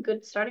 But I think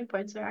good starting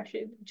points are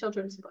actually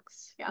children's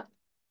books. Yeah.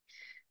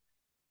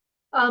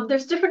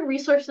 There's different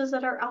resources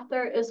that are out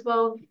there as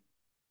well.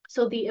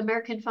 So the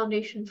American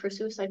Foundation for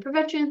Suicide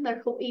Prevention,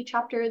 their Hawai'i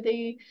chapter,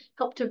 they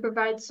help to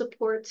provide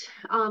support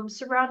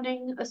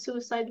surrounding a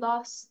suicide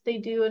loss. They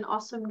do an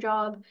awesome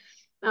job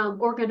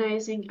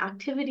organizing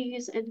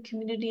activities and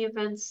community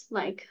events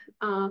like,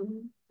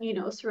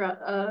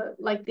 throughout,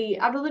 like the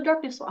Out of the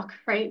Darkness Walk,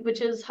 right,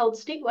 which is held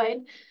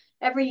statewide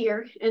every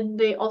year. And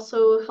they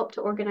also help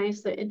to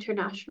organize the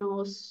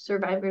International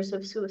Survivors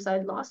of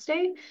Suicide Loss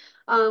Day,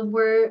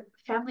 where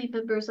family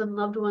members and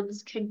loved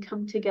ones can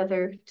come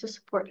together to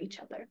support each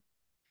other.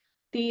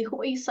 The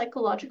Hawaii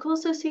Psychological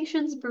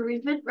Association's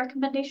bereavement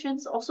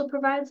recommendations also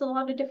provides a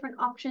lot of different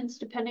options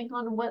depending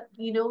on what,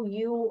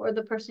 you or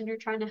the person you're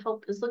trying to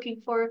help is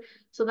looking for.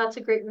 So that's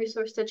a great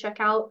resource to check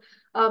out.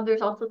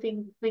 There's also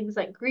things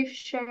like Grief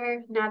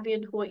Share,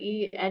 Navian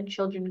Hawaii, and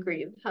Children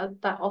Grieve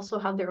that also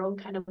have their own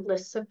kind of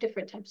lists of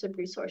different types of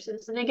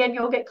resources. And again,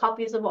 you'll get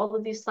copies of all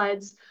of these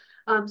slides,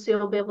 so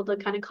you'll be able to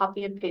kind of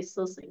copy and paste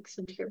those links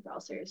into your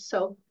browsers.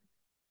 So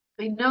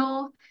I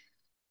know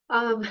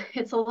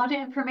it's a lot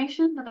of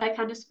information that I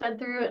kind of sped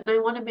through, and I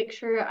want to make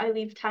sure I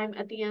leave time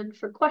at the end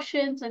for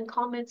questions and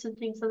comments and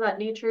things of that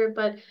nature.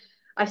 But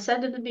I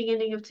said in the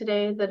beginning of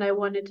today that I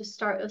wanted to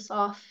start us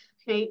off,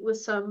 okay, with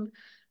some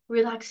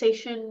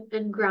relaxation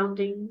and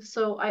grounding.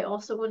 So I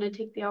also want to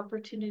take the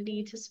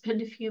opportunity to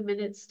spend a few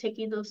minutes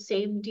taking those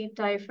same deep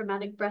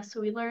diaphragmatic breaths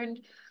we learned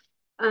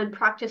and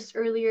practiced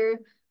earlier,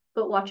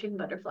 but watching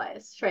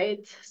butterflies, right?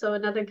 So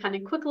another kind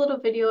of quick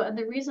little video. And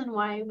the reason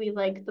why we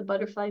like the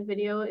butterfly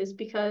video is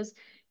because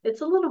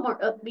it's a little more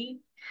upbeat,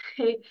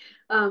 right,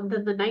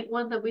 than the night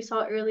one that we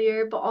saw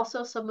earlier, but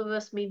also some of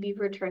us may be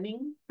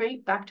returning,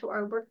 right, back to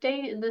our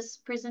workday. And this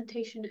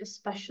presentation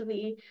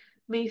especially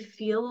may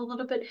feel a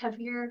little bit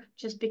heavier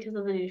just because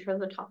of the nature of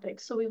the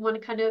topic. So we want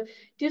to kind of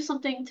do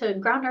something to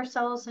ground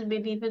ourselves and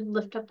maybe even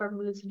lift up our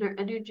moods and our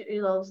energy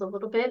levels a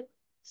little bit,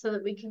 so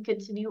that we can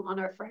continue on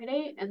our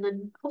Friday and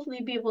then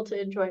hopefully be able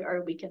to enjoy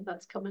our weekend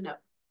that's coming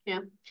up. Yeah.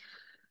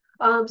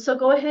 So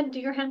go ahead and do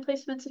your hand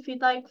placements if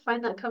you'd like.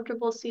 Find that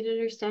comfortable seated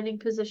or standing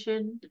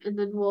position, and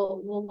then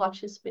we'll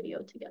watch this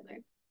video together.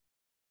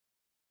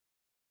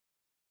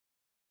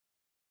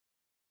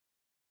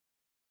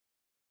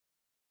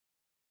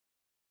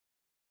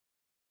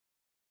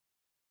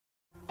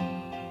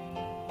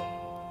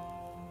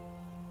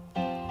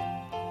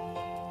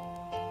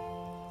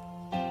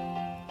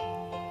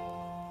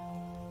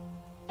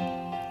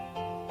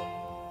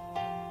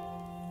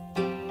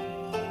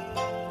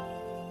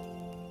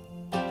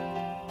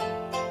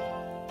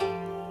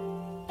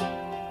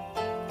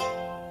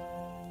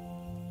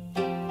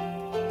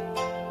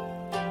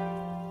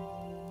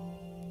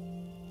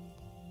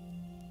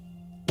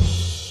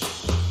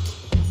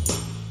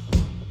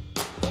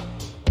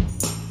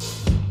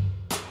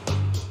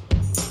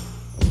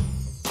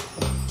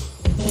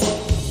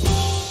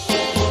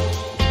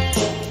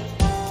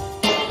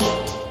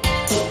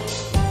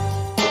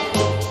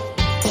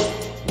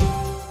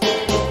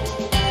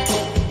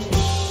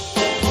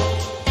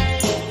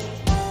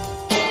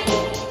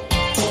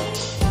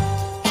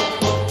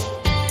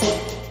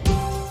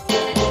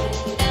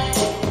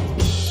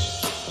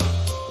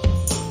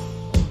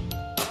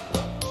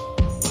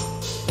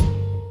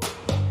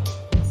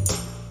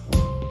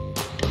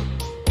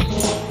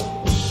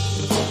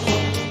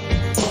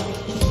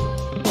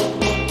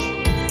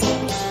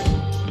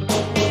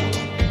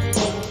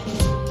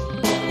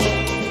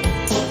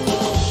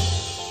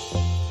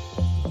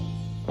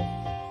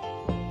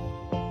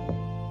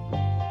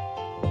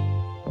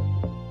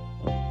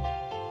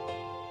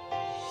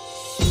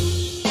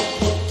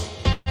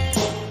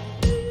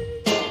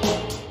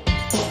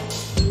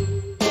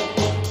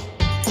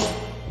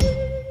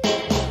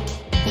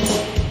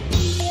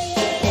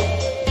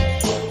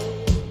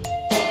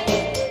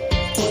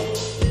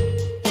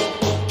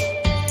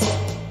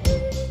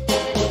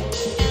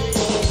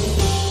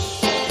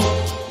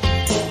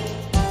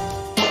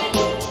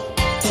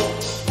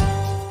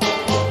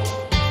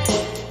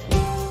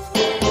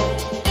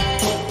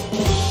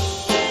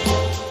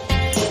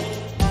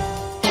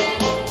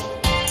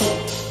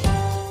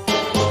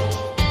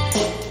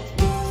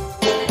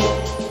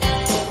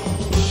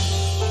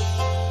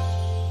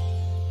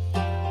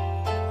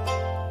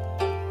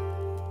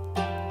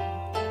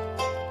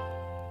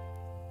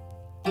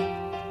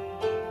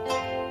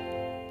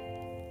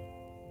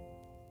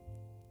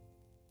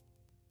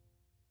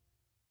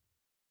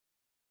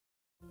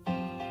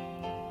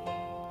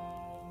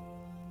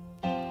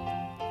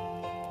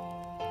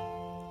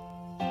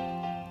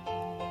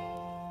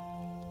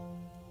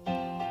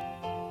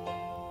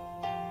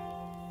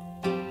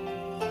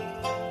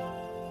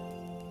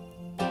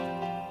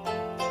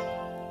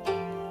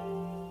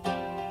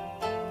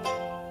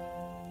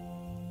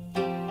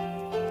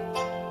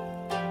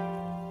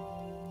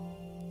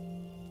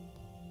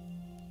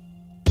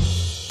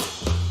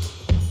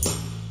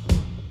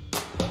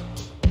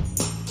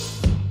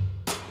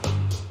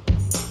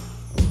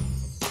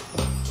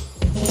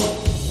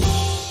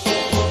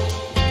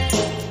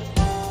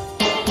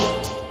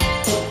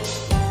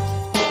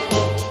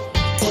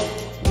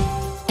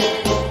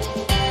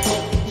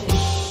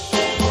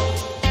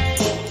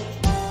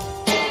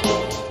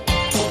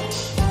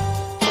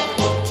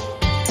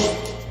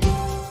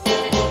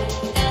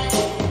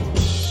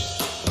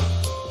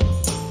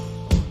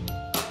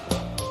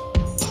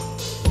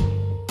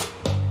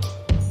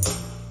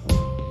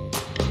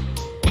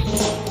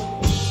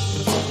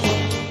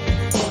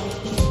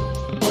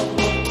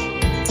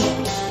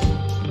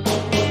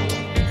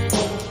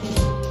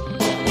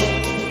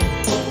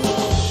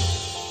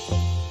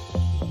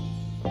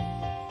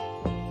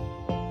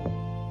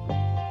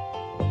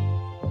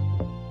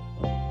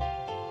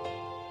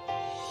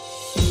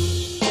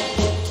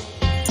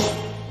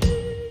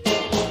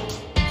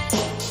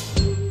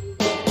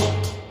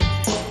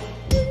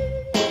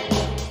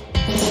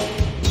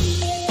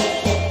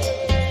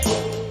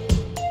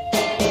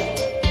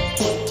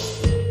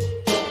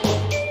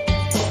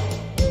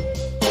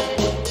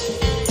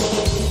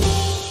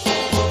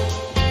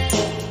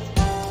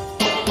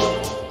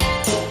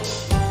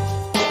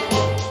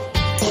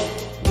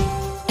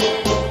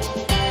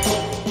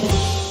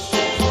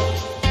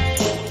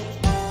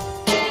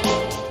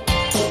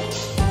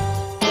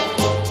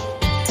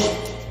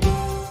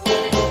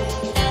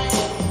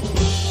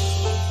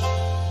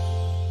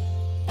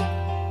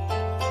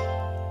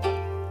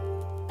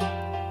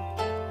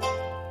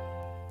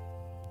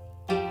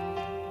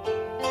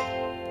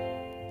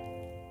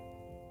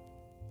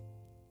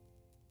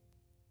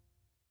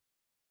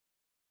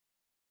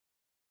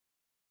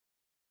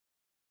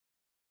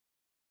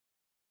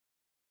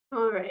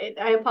 All right.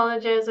 I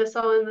apologize. I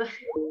saw in the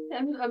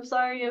I'm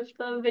sorry if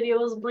the video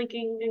was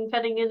blinking and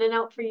cutting in and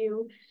out for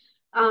you.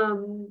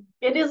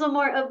 It is a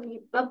more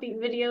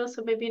upbeat video,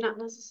 so maybe not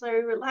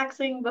necessarily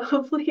relaxing, but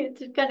hopefully it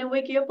to kind of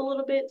wake you up a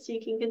little bit so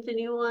you can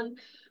continue on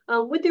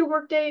with your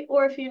workday,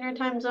 or if you're in a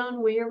time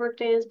zone where your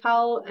workday is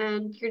PAL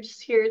and you're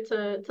just here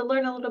to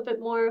learn a little bit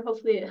more.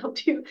 Hopefully it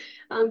helped you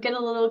get a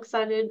little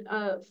excited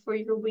for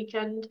your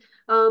weekend.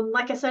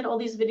 Like I said, all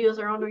these videos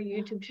are on our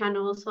YouTube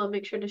channel, so I'll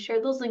make sure to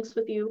share those links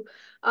with you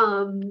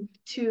to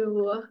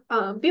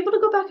be able to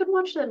go back and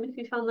watch them if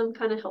you found them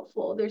kind of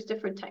helpful. There's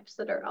different types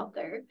that are out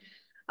there.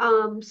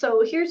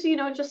 So here's,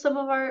 just some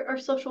of our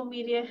social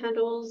media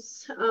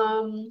handles.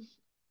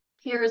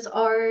 Here's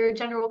our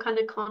general kind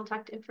of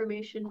contact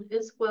information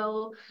as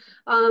well.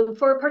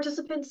 For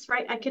participants,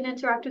 right, I can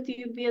interact with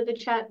you via the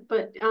chat,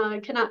 but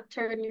cannot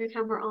turn your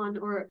camera on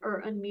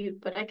or unmute,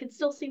 but I can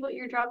still see what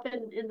you're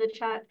dropping in the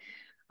chat.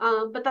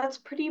 But that's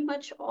pretty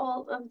much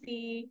all of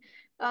the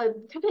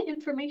kind of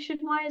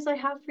information-wise I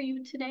have for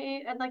you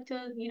today. I'd like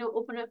to,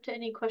 open up to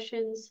any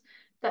questions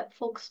that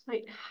folks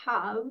might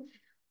have.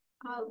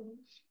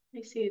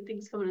 I see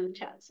things coming in the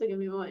chat, so give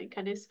me a moment,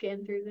 kind of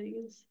scan through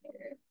these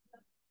here.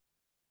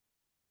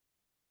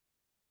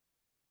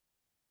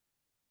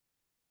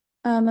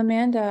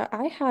 Amanda,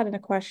 I had a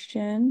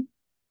question.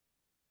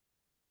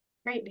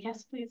 Great,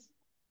 yes, please.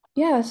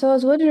 Yeah, so I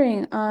was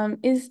wondering,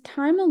 is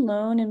time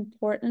alone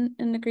important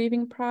in the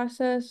grieving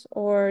process,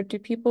 or do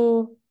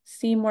people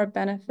see more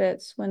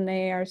benefits when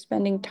they are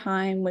spending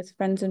time with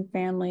friends and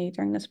family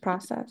during this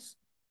process?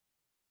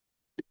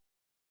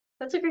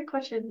 That's a great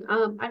question.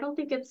 I don't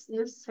think it's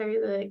necessarily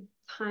the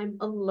time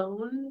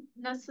alone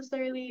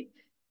necessarily.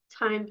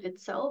 Time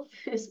itself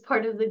is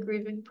part of the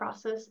grieving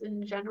process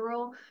in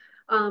general.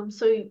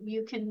 So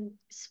you can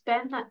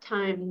spend that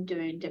time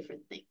doing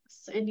different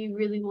things, and you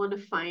really want to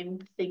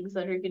find things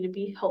that are going to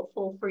be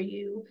helpful for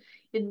you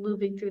in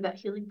moving through that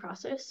healing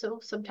process. So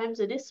sometimes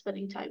it is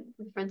spending time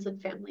with friends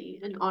and family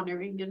and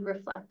honoring and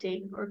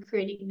reflecting or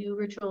creating new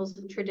rituals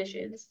and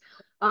traditions.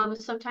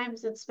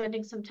 Sometimes it's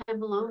spending some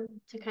time alone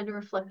to kind of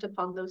reflect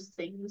upon those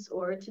things,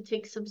 or to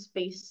take some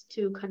space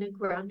to kind of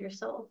ground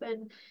yourself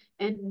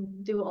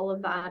and do all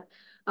of that.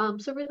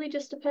 So it really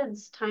just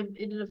depends. Time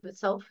in and of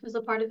itself is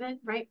a part of it,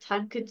 right?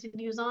 Time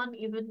continues on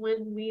even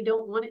when we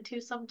don't want it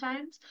to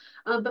sometimes.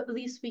 But at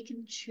least we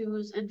can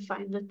choose and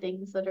find the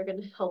things that are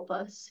going to help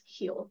us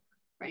heal,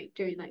 right,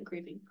 during that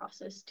grieving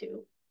process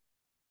too.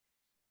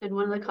 And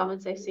one of the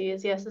comments I see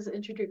is, yes, as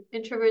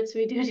introverts,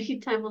 we do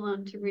need time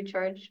alone to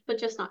recharge, but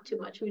just not too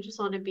much. We just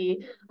want to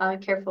be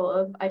careful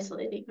of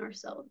isolating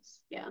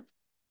ourselves. Yeah.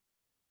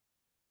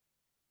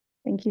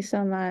 Thank you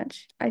so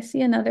much. I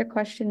see another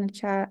question in the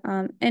chat.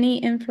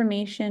 Any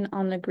information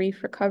on the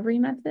grief recovery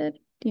method?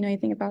 Do you know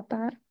anything about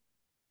that?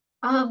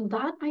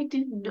 That I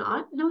do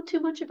not know too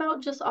much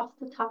about just off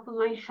the top of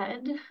my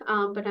head.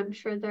 But I'm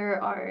sure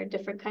there are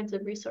different kinds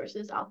of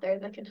resources out there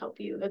that can help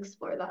you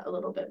explore that a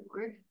little bit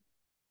more.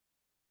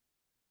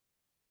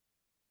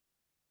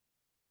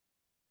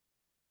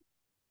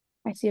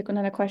 I see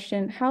another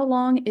question. How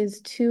long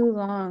is too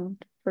long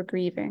for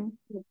grieving?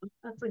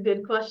 That's a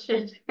good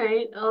question,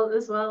 right?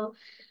 As well.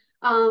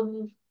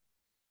 Um,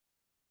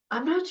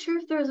 I'm not sure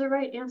if there's a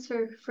right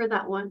answer for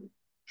that one.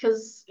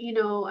 Because,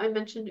 I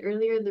mentioned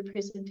earlier in the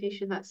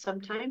presentation that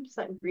sometimes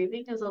that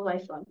grieving is a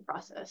lifelong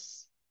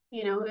process.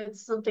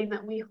 It's something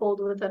that we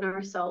hold within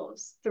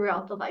ourselves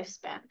throughout the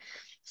lifespan.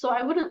 So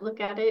I wouldn't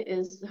look at it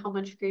as how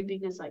much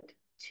grieving is like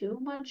too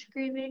much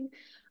grieving.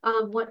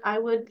 What I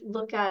would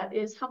look at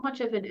is how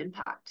much of an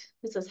impact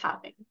is this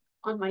having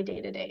on my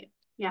day to day.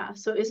 Yeah.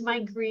 So is my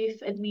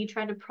grief and me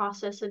trying to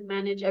process and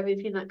manage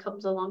everything that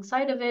comes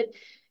alongside of it,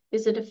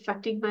 is it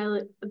affecting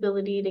my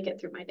ability to get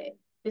through my day?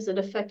 Is it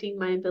affecting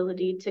my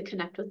ability to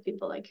connect with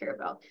people I care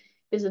about?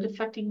 Is it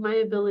affecting my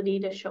ability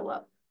to show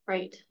up,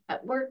 right,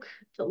 at work,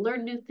 to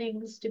learn new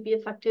things, to be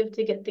effective,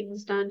 to get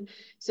things done?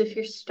 So if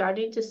you're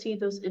starting to see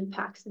those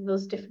impacts in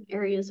those different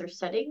areas or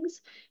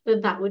settings,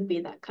 then that would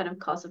be that kind of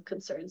cause of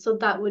concern. So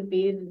that would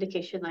be an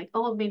indication like,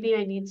 oh, maybe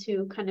I need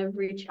to kind of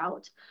reach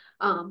out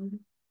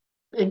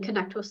and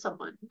connect with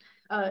someone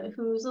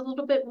who's a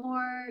little bit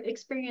more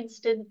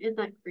experienced in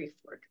that grief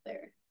work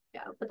there.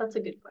 Yeah, but that's a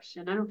good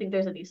question. I don't think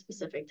there's any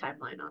specific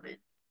timeline on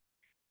it.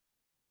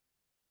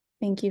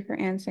 Thank you for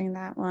answering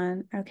that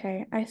one.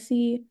 Okay, I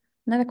see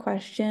another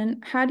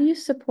question. How do you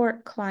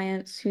support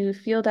clients who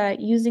feel that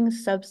using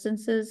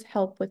substances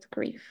help with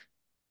grief?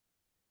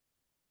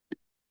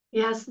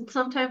 Yes, and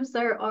sometimes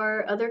there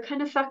are other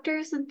kind of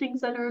factors and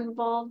things that are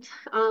involved.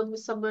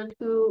 Someone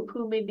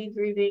who may be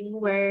grieving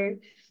where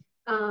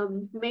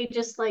may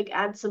just like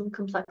add some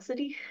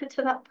complexity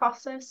to that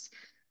process.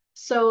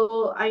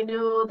 So I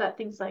know that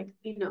things like,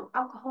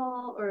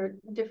 alcohol or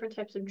different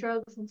types of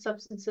drugs and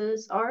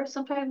substances are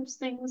sometimes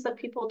things that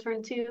people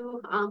turn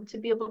to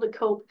be able to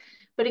cope.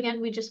 But again,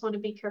 we just want to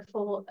be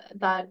careful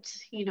that,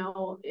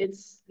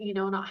 it's,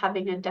 not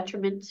having a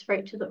detriment,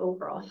 right, to the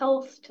overall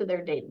health, to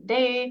their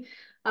day-to-day,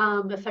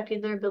 affecting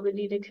their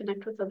ability to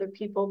connect with other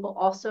people, but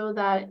also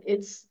that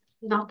it's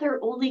not their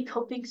only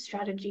coping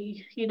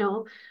strategy, you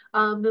know.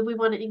 And we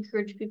want to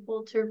encourage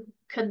people to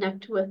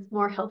connect with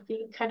more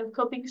healthy kind of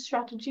coping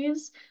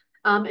strategies.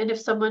 And if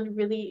someone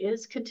really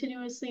is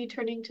continuously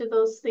turning to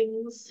those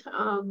things,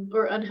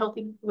 or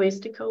unhealthy ways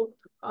to cope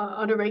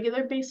on a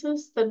regular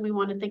basis, then we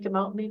want to think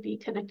about maybe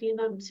connecting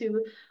them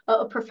to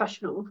a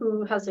professional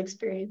who has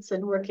experience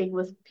in working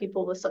with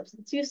people with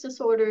substance use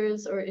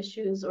disorders or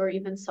issues, or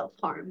even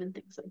self-harm and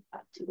things like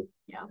that too.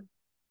 Yeah.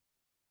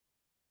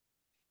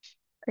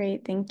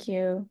 Great, thank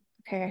you.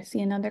 Okay, I see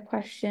another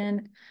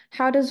question.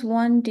 How does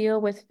one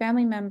deal with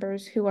family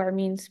members who are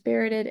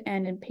mean-spirited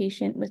and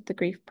impatient with the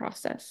grief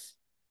process?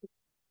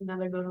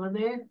 Another good one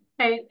there.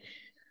 Right.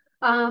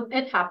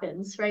 It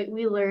happens, right?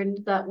 We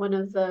learned that one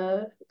of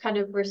the kind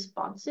of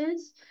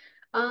responses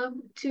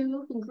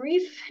to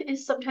grief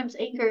is sometimes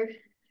anger,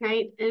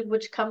 right? And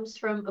which comes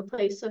from a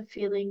place of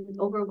feeling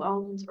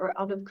overwhelmed or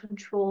out of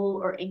control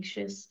or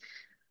anxious.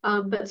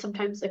 But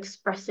sometimes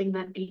expressing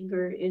that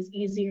anger is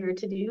easier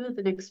to do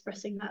than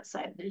expressing that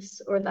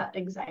sadness or that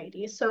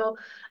anxiety. So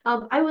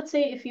I would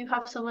say if you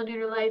have someone in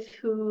your life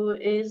who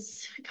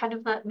is kind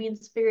of that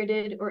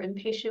mean-spirited or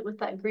impatient with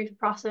that grief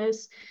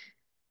process,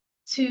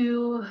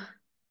 to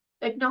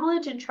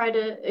acknowledge and try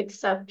to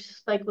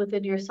accept, like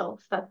within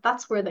yourself, that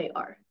that's where they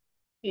are,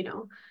 you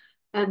know,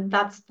 and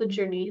that's the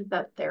journey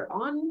that they're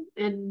on.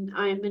 And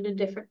I'm in a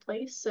different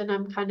place, and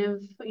I'm kind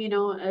of, you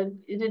know,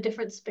 in a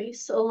different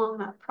space along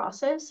that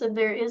process. And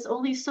there is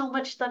only so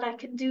much that I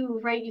can do,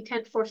 right? You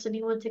can't force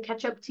anyone to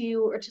catch up to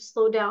you or to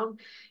slow down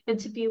and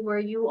to be where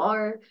you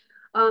are.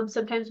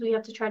 Sometimes we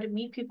have to try to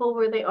meet people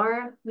where they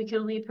are. We can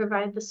only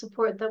provide the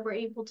support that we're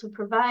able to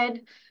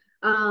provide.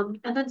 And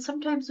then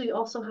sometimes we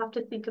also have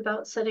to think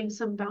about setting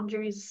some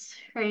boundaries,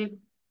 right?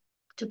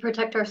 To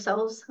protect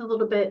ourselves a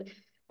little bit.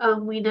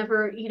 We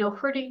never, you know,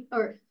 hurting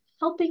or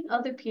helping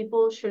other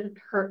people shouldn't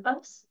hurt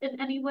us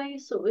in any way.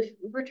 So if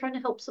we're trying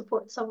to help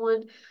support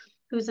someone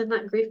who's in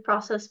that grief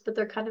process, but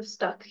they're kind of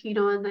stuck, you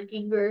know, in that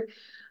anger,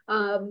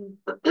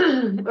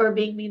 or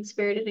being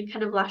mean-spirited and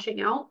kind of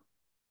lashing out,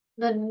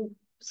 then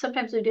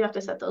sometimes we do have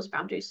to set those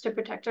boundaries to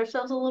protect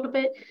ourselves a little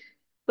bit.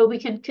 But we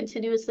can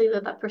continuously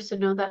let that person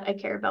know that I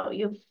care about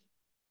you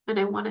and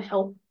I want to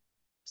help.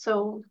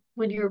 So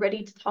when you're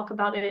ready to talk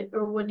about it,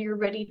 or when you're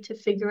ready to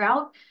figure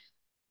out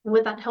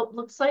what that help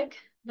looks like,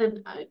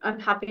 then I'm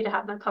happy to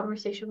have that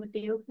conversation with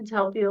you and to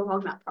help you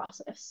along that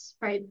process,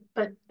 right?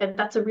 But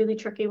that's a really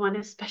tricky one,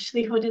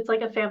 especially when it's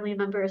like a family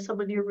member or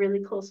someone you're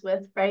really close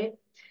with, right?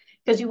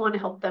 Because you want to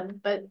help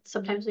them, but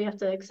sometimes we have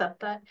to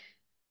accept that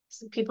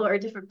people are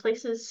different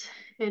places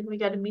and we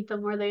got to meet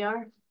them where they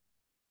are.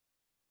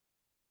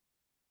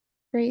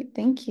 Great,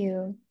 thank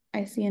you.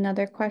 I see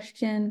another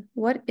question.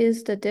 What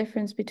is the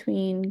difference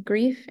between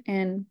grief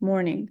and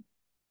mourning?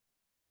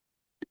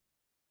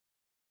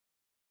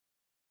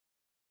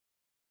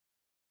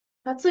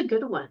 That's a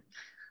good one.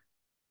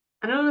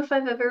 I don't know if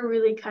I've ever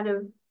really kind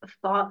of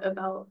thought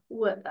about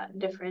what that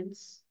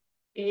difference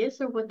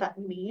is or what that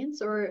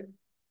means, or,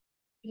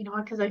 you know,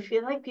 because I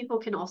feel like people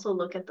can also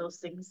look at those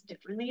things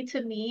differently.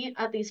 To me,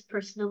 at least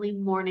personally,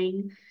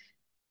 mourning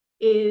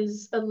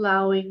is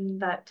allowing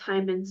that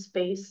time and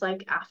space,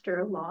 like after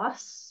a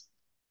loss,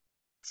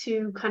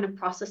 to kind of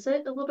process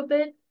it a little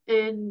bit.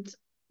 And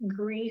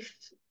grief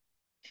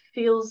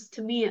feels,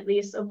 to me at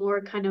least, a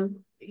more kind of,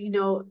 you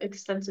know,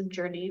 extensive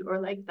journey, or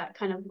like that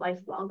kind of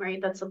lifelong,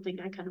 right? That's something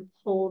I kind of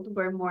hold,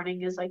 where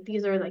mourning is like,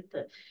 these are like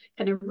the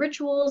kind of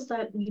rituals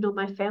that, you know,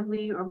 my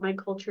family or my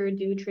culture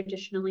do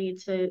traditionally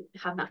to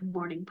have that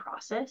mourning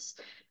process.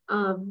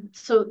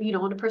 So, you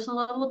know, on a personal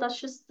level, that's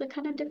just the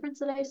kind of difference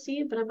that I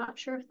see, but I'm not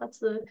sure if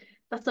that's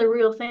a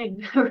real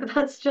thing or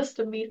that's just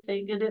a me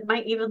thing. And it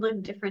might even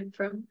look different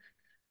from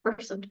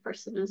person to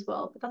person as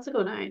well. But that's a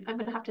good night. I'm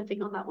gonna have to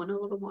think on that one a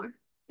little more.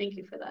 Thank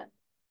you for that.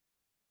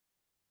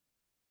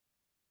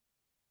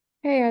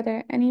 Okay, are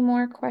there any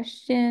more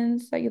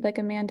questions that you'd like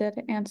Amanda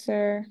to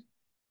answer?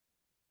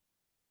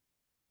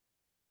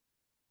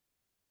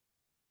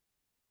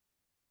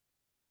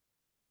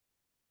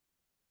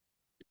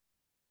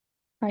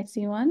 I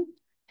see one.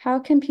 How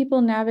can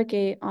people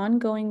navigate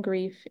ongoing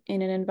grief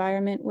in an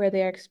environment where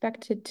they are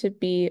expected to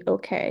be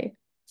okay,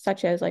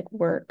 such as like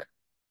work?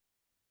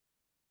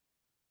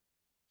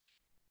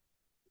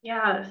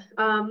 Yeah,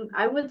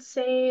 I would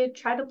say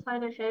try to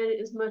plan ahead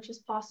as much as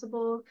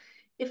possible.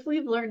 If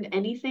we've learned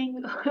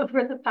anything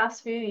over the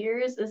past few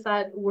years, is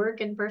that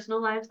work and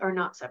personal lives are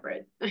not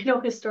separate. I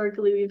know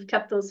historically we've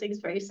kept those things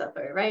very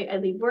separate, right? I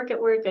leave work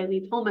at work, I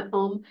leave home at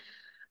home.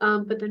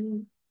 But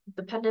then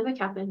the pandemic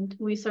happened.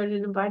 We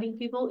started inviting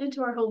people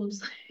into our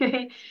homes,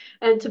 right?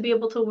 And to be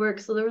able to work.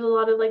 So there was a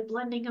lot of like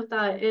blending of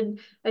that. And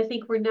I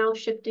think we're now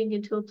shifting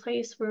into a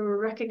place where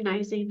we're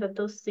recognizing that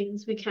those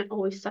things we can't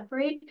always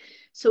separate.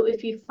 So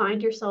if you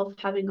find yourself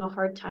having a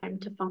hard time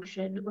to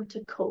function or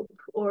to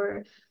cope,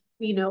 or,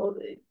 you know,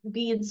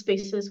 be in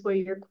spaces where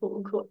you're quote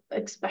unquote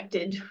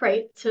expected,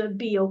 right, to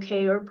be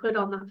okay or put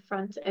on that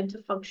front and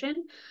to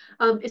function,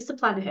 is to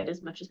plan ahead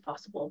as much as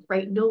possible,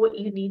 right? Know what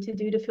you need to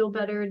do to feel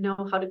better, know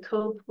how to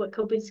cope, what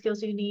coping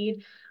skills you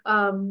need.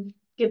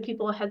 give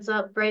people a heads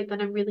up, right,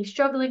 that I'm really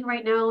struggling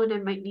right now and I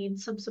might need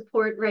some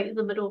support right in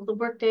the middle of the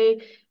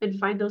workday, and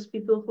find those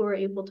people who are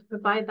able to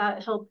provide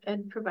that help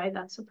and provide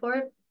that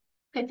support,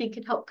 I think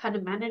can help kind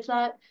of manage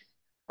that.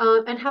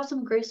 And have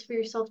some grace for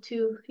yourself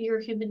too. You're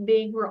a human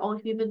being. We're all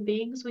human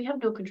beings. We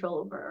have no control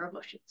over our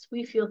emotions.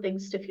 We feel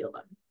things to feel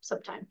them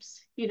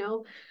sometimes, you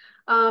know?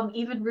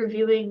 Even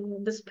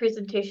reviewing this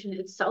presentation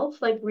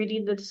itself, like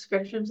reading the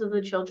descriptions of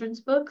the children's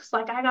books,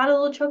 like I got a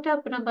little choked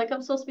up and I'm like,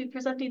 I'm supposed to be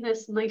presenting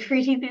this and like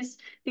reading these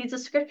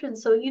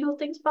descriptions. So, you know,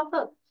 things pop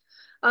up.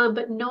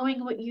 But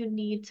knowing what you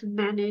need to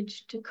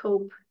manage, to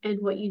cope, and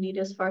what you need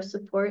as far as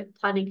support,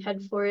 planning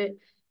ahead for it,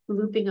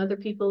 looping other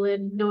people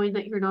in, knowing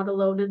that you're not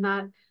alone in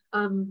that,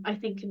 I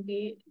think can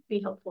be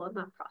helpful in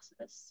that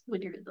process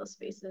when you're in those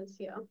spaces.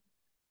 Yeah.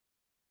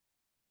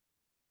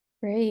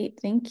 Great,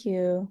 thank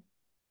you.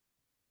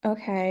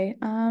 Okay,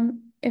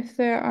 if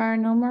there are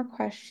no more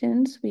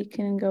questions, we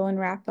can go and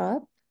wrap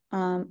up.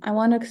 I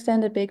want to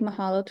extend a big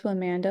mahalo to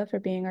Amanda for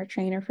being our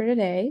trainer for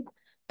today.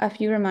 A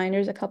few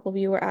reminders, a couple of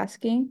you were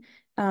asking.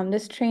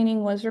 This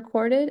training was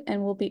recorded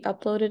and will be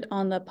uploaded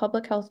on the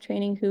Public Health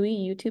Training Hui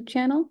YouTube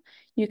channel.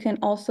 You can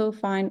also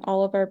find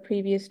all of our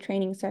previous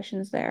training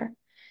sessions there.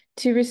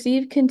 To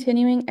receive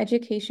continuing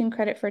education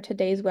credit for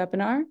today's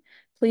webinar,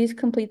 please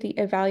complete the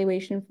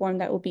evaluation form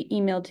that will be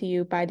emailed to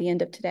you by the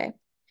end of today.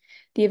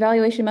 The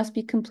evaluation must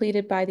be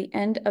completed by the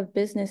end of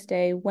business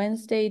day,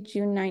 Wednesday,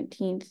 June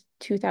 19th,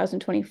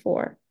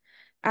 2024.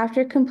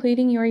 After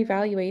completing your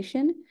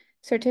evaluation,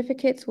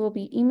 certificates will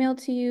be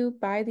emailed to you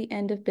by the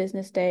end of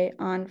business day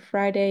on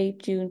Friday,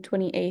 June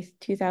 28th,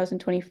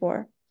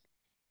 2024.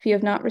 If you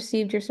have not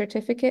received your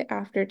certificate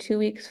after 2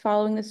 weeks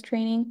following this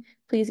training,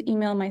 please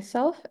email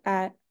myself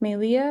at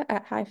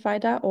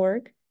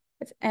melia@hifi.org.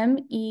 It's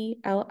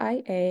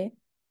MELIA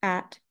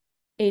at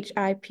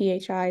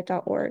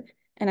HIPHI.org,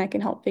 and I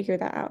can help figure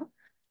that out.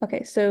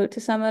 Okay, so to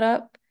sum it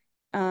up,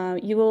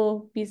 you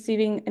will be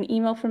receiving an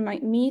email from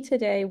me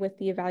today with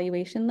the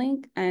evaluation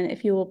link, and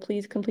if you will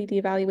please complete the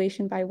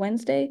evaluation by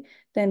Wednesday,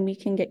 then we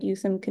can get you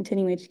some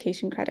continuing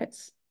education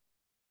credits.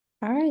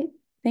 All right,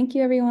 thank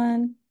you,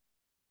 everyone.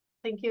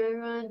 Thank you,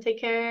 everyone. Take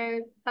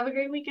care. Have a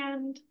great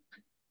weekend.